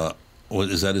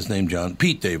 is that his name, John?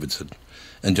 Pete Davidson.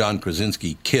 And John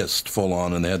Krasinski kissed full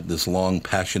on, and they had this long,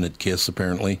 passionate kiss,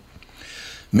 apparently.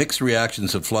 Mixed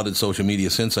reactions have flooded social media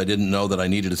since. I didn't know that I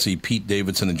needed to see Pete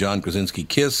Davidson and John Krasinski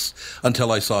kiss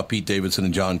until I saw Pete Davidson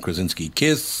and John Krasinski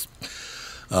kiss.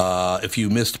 If you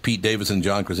missed Pete Davidson and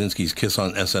John Krasinski's kiss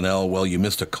on SNL, well, you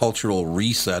missed a cultural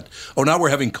reset. Oh, now we're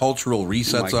having cultural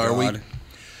resets, are we?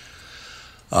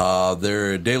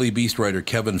 Their Daily Beast writer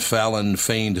Kevin Fallon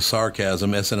feigned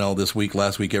sarcasm. SNL this week,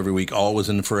 last week, every week, always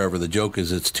and forever. The joke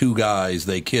is it's two guys,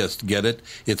 they kissed. Get it?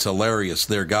 It's hilarious.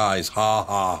 They're guys. Ha,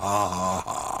 ha, ha,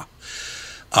 ha,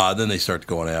 ha. Then they start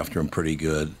going after him pretty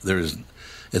good.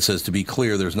 It says, to be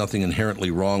clear, there's nothing inherently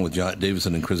wrong with John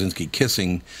Davidson and Krasinski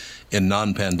kissing in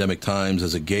non-pandemic times.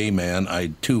 As a gay man,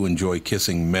 I, too, enjoy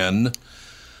kissing men.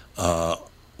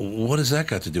 What has that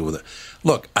got to do with it?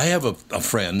 Look, I have a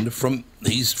friend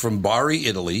he's from Bari,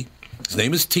 Italy. His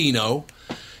name is Tino,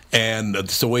 and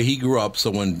it's the way he grew up.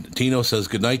 So when Tino says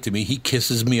goodnight to me, he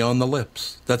kisses me on the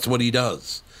lips. That's what he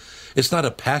does. It's not a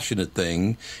passionate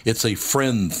thing. It's a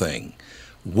friend thing.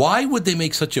 Why would they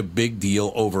make such a big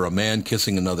deal over a man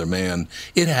kissing another man?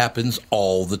 It happens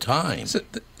all the time.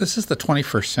 This is the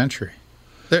 21st century.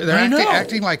 They're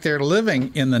acting like they're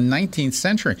living in the 19th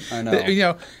century. I know.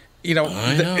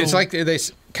 It's like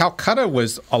Calcutta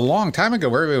was a long time ago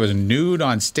where everybody was nude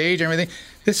on stage and everything.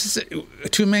 This is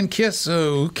two men kiss,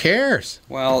 so who cares?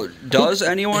 Well, does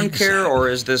anyone care, or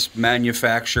is this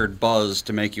manufactured buzz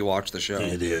to make you watch the show?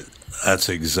 It is. That's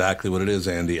exactly what it is,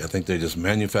 Andy. I think they just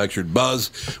manufactured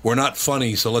buzz. We're not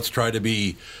funny, so let's try to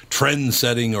be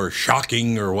trend-setting or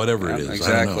shocking or whatever it is.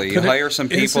 Exactly. You hire some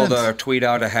people to tweet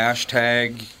out a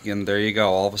hashtag, and there you go.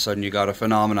 All of a sudden, you got a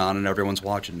phenomenon, and everyone's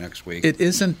watching next week. It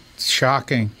isn't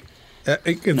shocking.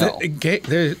 No.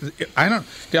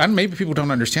 Maybe people don't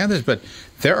understand this, but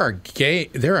there are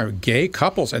gay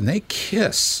couples, and they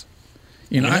kiss.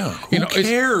 Who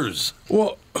cares?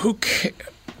 Well, who cares?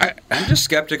 I'm just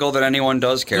skeptical that anyone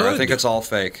does care. Good. I think it's all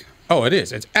fake. Oh, it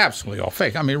is. It's absolutely all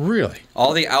fake. I mean, really.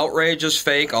 All the outrage is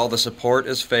fake. All the support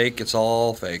is fake. It's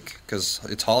all fake because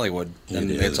it's Hollywood,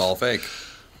 and it's all fake.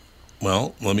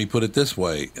 Well, let me put it this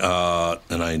way,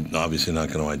 and I'm obviously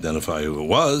not going to identify who it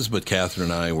was, but Catherine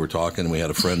and I were talking, and we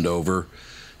had a friend over,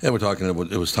 and we're talking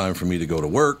about it was time for me to go to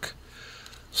work.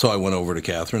 So I went over to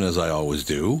Catherine, as I always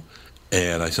do,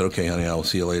 and I said, okay, honey, I'll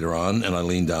see you later on, and I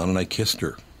leaned down and I kissed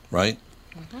her, right?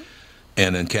 Mm-hmm.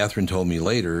 And then Catherine told me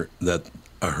later that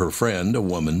her friend, a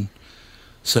woman,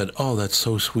 said, "Oh, that's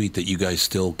so sweet that you guys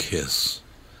still kiss."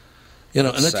 You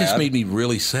know, and that just made me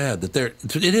really sad that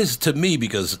it is to me,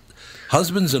 because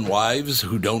husbands and wives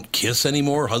who don't kiss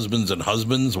anymore, husbands and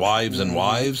husbands, wives and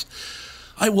wives,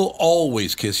 I will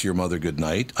always kiss your mother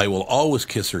goodnight. I will always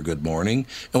kiss her good morning.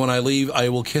 And when I leave, I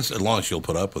will kiss, as long as she'll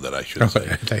put up with it, I should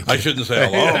say. I shouldn't say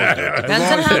hello.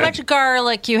 Depends on how much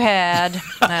garlic you had.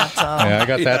 That's all. Yeah, I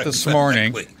got that this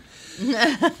morning.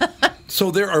 So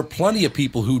there are plenty of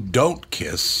people who don't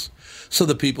kiss. So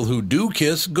the people who do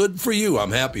kiss, good for you.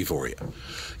 I'm happy for you.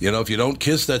 You know, if you don't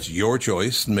kiss, that's your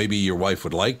choice. Maybe your wife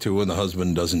would like to and the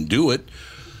husband doesn't do it.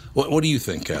 What do you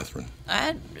think, Catherine?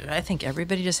 I think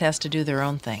everybody just has to do their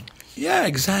own thing. Yeah,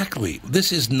 exactly.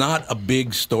 This is not a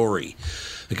big story.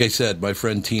 Like I said, my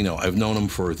friend Tino, I've known him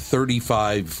for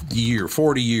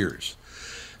 40 years.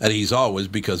 And he's always,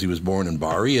 because he was born in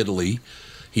Bari, Italy,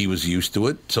 he was used to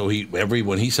it. So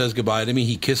when he says goodbye to me,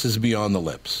 he kisses me on the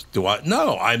lips. Do I?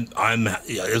 No,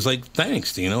 it's like,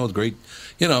 thanks, Tino. It's great.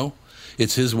 You know,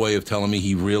 it's his way of telling me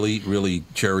he really, really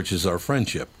cherishes our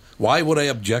friendship. Why would I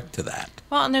object to that?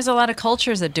 Well, and there's a lot of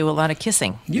cultures that do a lot of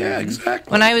kissing. Yeah,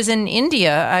 exactly. When I was in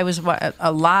India,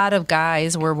 a lot of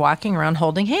guys were walking around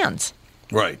holding hands.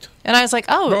 Right. And I was like,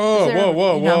 whoa.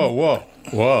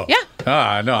 Whoa.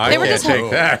 Yeah. No, I can't take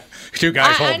that. Two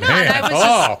guys holding hands.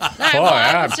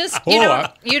 I was just,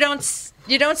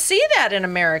 you don't see that in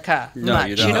America much.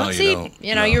 You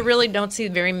don't. You really don't see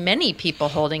very many people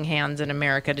holding hands in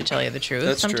America, to tell you the truth.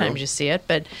 That's Sometimes true. you see it,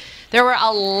 but there were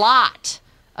a lot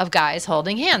of guys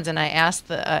holding hands, and I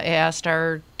asked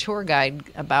our tour guide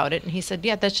about it, and he said,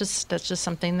 "Yeah, that's just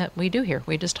something that we do here.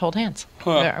 We just hold hands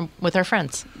with our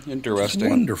friends." Interesting.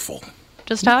 Wonderful.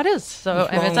 Just how it is. So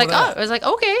it's like, it was like,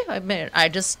 okay. I mean, I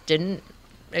just didn't.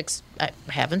 I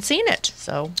haven't seen it,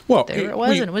 so there it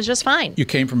was, and it was just fine. You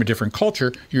came from a different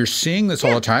culture. You're seeing this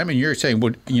all the time, and you're saying,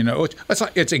 "Well,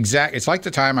 it's like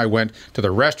the time I went to the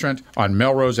restaurant on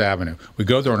Melrose Avenue. We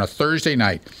go there on a Thursday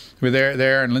night. We're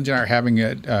there, and Lindsay and I are having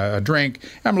a drink.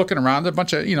 And I'm looking around, a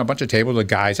bunch of tables with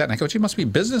guys at, and I go, "Gee, it must be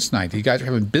business night. These guys are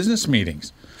having business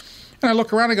meetings." And I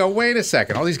look around and go, wait a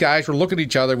second. All these guys were looking at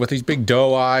each other with these big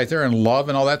doe eyes. They're in love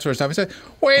and all that sort of stuff. I said,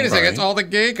 wait a second. It's all the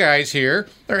gay guys here.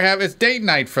 It's date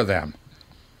night for them.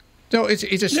 So it's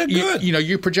just,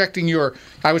 you're projecting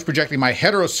I was projecting my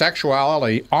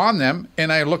heterosexuality on them.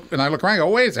 And I look around and go,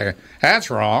 wait a second. That's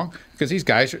wrong. Because these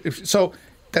guys, so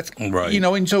that's, right.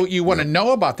 And so you want to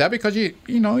know about that because you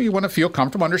want to feel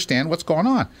comfortable, understand what's going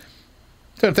on.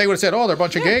 So if they would have said, they're a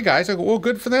bunch of gay guys, I go, well,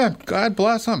 good for them. God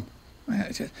bless them.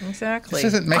 Exactly.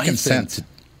 This isn't making sense.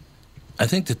 I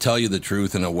think, to tell you the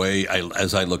truth, in a way,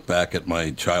 as I look back at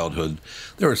my childhood,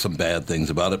 there are some bad things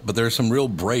about it, but there are some real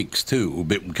breaks, too,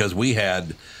 because we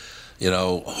had,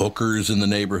 hookers in the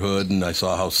neighborhood, and I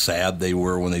saw how sad they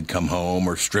were when they'd come home,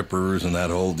 or strippers and that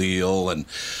whole deal. And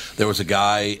there was a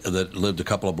guy that lived a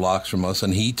couple of blocks from us,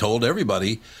 and he told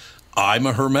everybody, I'm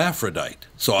a hermaphrodite.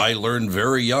 So I learned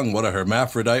very young what a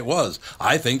hermaphrodite was.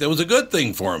 I think that was a good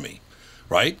thing for me.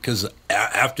 Right? Because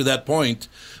after that point,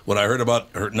 when I heard about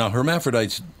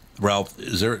hermaphrodites, Ralph,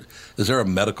 is there a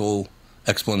medical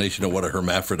explanation of what a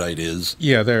hermaphrodite is?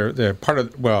 Yeah, they're part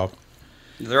of,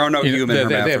 there are no human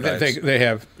hermaphrodites.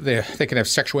 They can have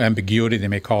sexual ambiguity. They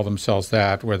may call themselves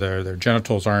that, where their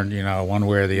genitals aren't, one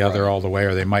way or the other all the way,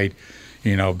 or they might,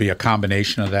 be a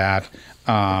combination of that.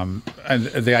 And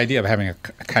the idea of having a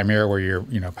chimera where you're,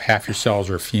 half your cells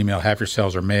are female, half your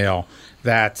cells are male,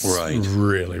 that's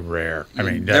really rare. I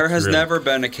mean, there has never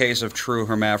been a case of true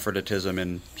hermaphroditism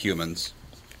in humans.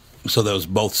 So those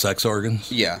both sex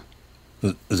organs? Yeah.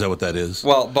 Is that what that is?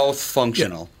 Well, both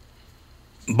functional.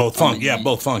 Yeah. Both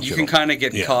functional. You can kind of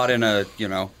get caught in a,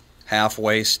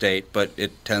 halfway state, but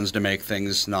it tends to make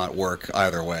things not work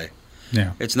either way.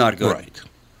 Yeah. It's not good. Right.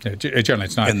 Yeah, generally,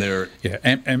 it's not. And they're...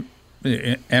 Yeah,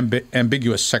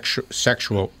 ambiguous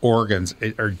sexual organs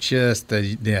are just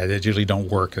they usually don't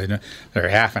work. They're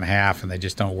half and half, and they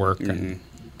just don't work. Mm-hmm. And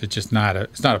it's just not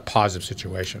a positive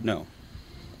situation. No.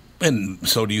 And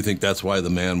so, do you think that's why the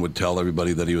man would tell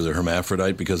everybody that he was a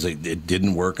hermaphrodite, because it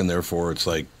didn't work, and therefore it's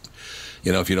like,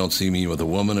 if you don't see me with a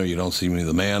woman or you don't see me with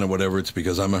a man or whatever, it's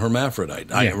because I'm a hermaphrodite.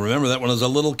 Yeah. I remember that when I was a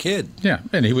little kid. Yeah,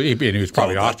 and he was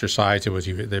probably ostracized.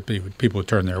 People would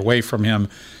turn their away from him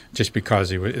just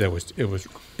because it was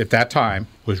at that time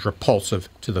was repulsive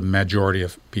to the majority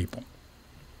of people.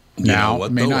 Now,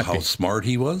 how smart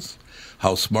he was.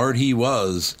 How smart he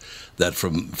was that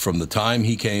from the time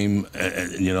he came,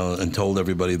 and told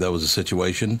everybody that was a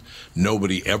situation,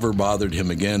 nobody ever bothered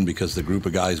him again because the group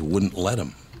of guys wouldn't let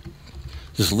him.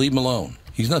 Just leave him alone.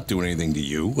 He's not doing anything to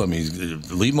you. I mean,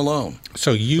 leave him alone.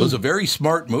 So it was a very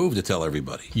smart move to tell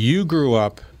everybody. You grew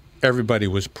up everybody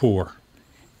was poor.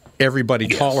 Everybody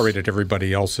tolerated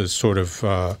everybody else's sort of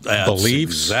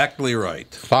beliefs. Exactly right.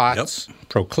 Thoughts,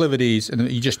 proclivities, and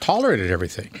you just tolerated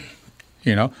everything.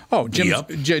 You know,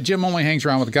 Jim only hangs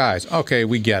around with guys. Okay,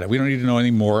 we get it. We don't need to know any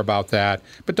more about that.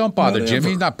 But don't bother Jim.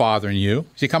 He's not bothering you.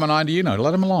 Is he coming on to you? No,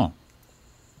 let him alone.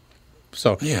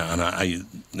 So yeah, and I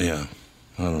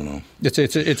don't know. It's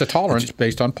a tolerance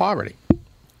based on poverty.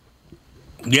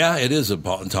 Yeah, it is a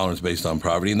tolerance based on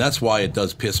poverty, and that's why it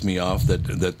does piss me off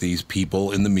that these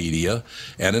people in the media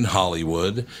and in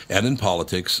Hollywood and in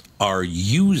politics are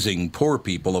using poor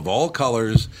people of all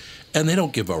colors, and they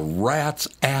don't give a rat's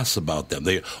ass about them.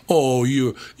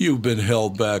 You've been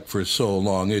held back for so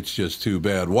long. It's just too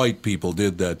bad. White people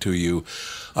did that to you.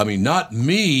 I mean, not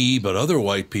me, but other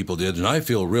white people did, and I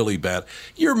feel really bad.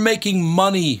 You're making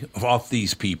money off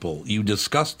these people, you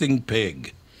disgusting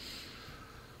pig.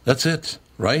 That's it.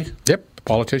 Right? Yep.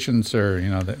 Politicians are,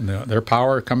 their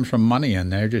power comes from money,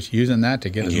 and they're just using that to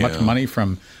get as much money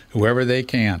from whoever they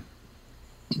can.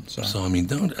 So I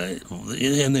mean,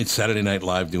 and it's Saturday Night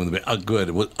Live doing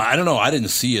good. I don't know. I didn't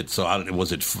see it, so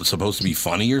was it supposed to be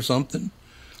funny or something?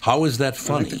 How is that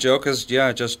funny? The joke is,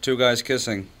 just two guys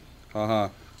kissing.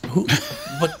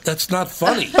 But that's not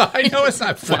funny. I know it's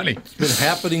not funny. It's been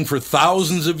happening for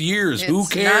thousands of years. Who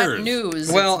cares? Not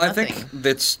news. Well, I think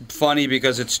it's funny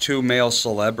because it's two male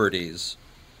celebrities.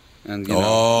 And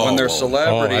when they're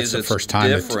celebrities, that's the first it's time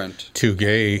different. Two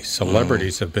gay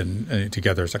celebrities have been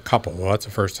together as a couple. Well, that's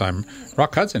the first time.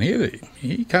 Rock Hudson,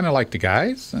 he kind of liked the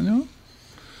guys, you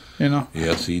know.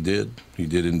 Yes, he did. He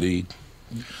did indeed.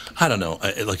 I don't know.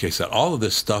 Like I said, all of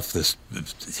this stuff, this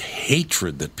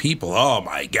hatred that people, oh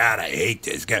my God, I hate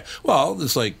this guy. Well,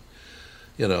 it's like,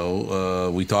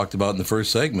 we talked about in the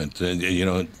first segment.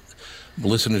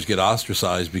 Listeners get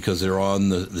ostracized because they're on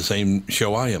the same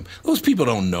show I am. Those people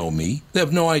don't know me. They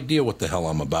have no idea what the hell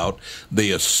I'm about.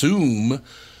 They assume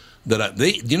that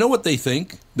you know what they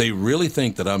think? They really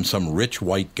think that I'm some rich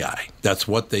white guy. That's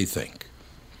what they think.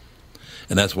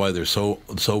 And that's why they're so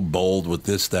bold with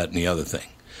this, that, and the other thing.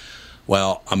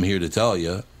 Well, I'm here to tell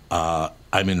you,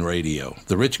 I'm in radio.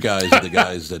 The rich guys are the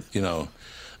guys that,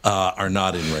 are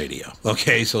not in radio.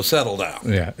 Okay, so settle down.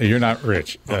 Yeah, you're not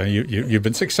rich. You've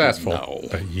been successful,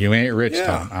 but you ain't rich,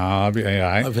 Tom. I've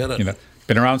had it.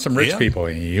 Been around some rich people,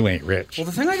 and you ain't rich. Well,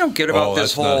 the thing I don't get about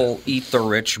this whole Eat the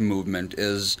Rich movement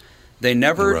is they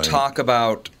never talk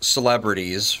about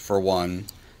celebrities, for one.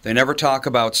 They never talk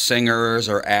about singers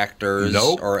or actors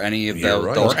or any of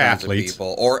those kinds of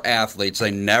people. Or athletes. They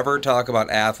never talk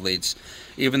about athletes,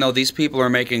 even though these people are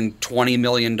making $20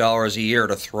 million a year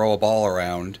to throw a ball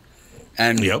around.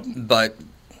 But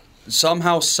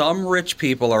somehow some rich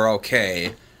people are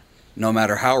okay, no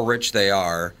matter how rich they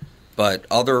are. But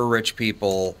other rich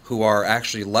people who are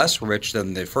actually less rich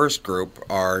than the first group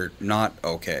are not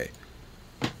okay.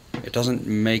 It doesn't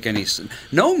make any sense.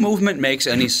 No movement makes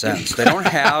any sense. They don't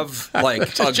have,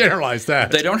 generalize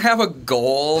that. They don't have a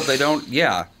goal. They don't,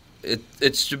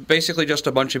 It's basically just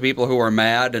a bunch of people who are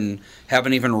mad and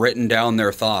haven't even written down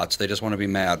their thoughts. They just want to be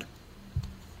mad.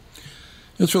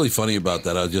 What's really funny about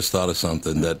that, I just thought of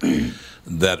something,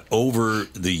 that over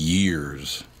the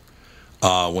years,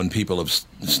 when people have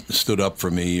stood up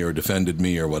for me or defended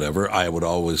me or whatever, I would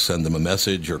always send them a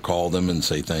message or call them and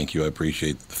say, thank you, I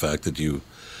appreciate the fact that you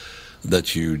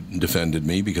defended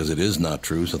me, because it is not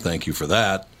true, so thank you for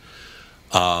that.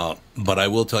 But I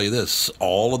will tell you this,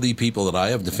 all of the people that I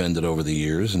have defended over the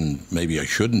years, and maybe I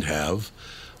shouldn't have,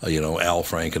 Al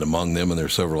Franken among them, and there are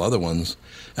several other ones,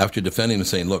 after defending them and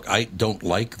saying, look, I don't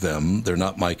like them, they're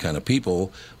not my kind of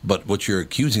people, but what you're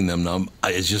accusing them of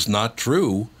is just not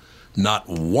true. Not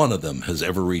one of them has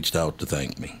ever reached out to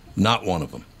thank me. Not one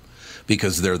of them.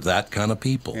 Because they're that kind of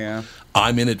people. Yeah.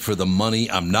 I'm in it for the money.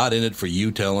 I'm not in it for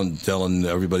you telling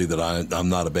everybody that I'm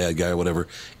not a bad guy or whatever.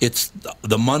 It's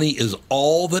the money is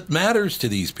all that matters to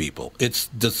these people. It's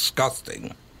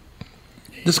disgusting.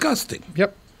 Disgusting.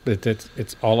 Yep.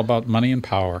 It's all about money and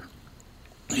power.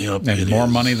 Yep. And more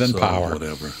money than power.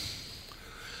 Whatever.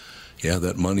 Yeah,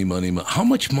 that money. How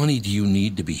much money do you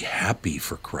need to be happy,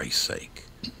 for Christ's sake?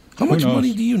 How much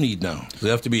money do you need now? Does it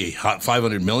have to be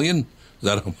 $500 million?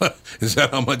 Is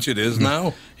that how much it is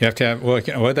now? You have to have.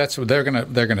 Well, that's what they're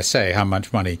gonna say. How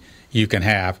much money you can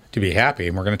have to be happy,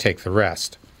 and we're going to take the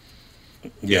rest.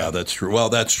 Yeah, that's true. Well,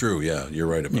 that's true. Yeah, you're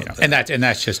right about that. And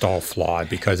that's just all flawed,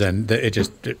 because then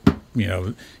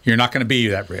you're not going to be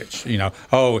that rich.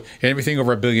 Everything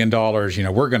over $1 billion,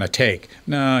 we're going to take.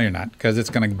 No, you're not, because it's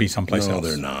going to be someplace else. No,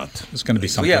 they're not. It's going to be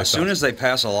someplace else. As soon as they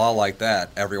pass a law like that,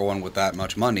 everyone with that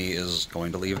much money is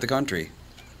going to leave the country.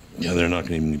 Yeah, they're not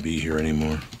going to even be here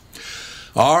anymore.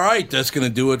 All right, that's going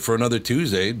to do it for another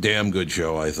Tuesday. Damn good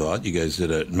show, I thought. You guys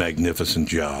did a magnificent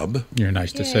job. You're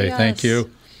nice to say. Yes. Thank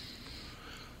you.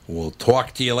 We'll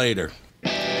talk to you later.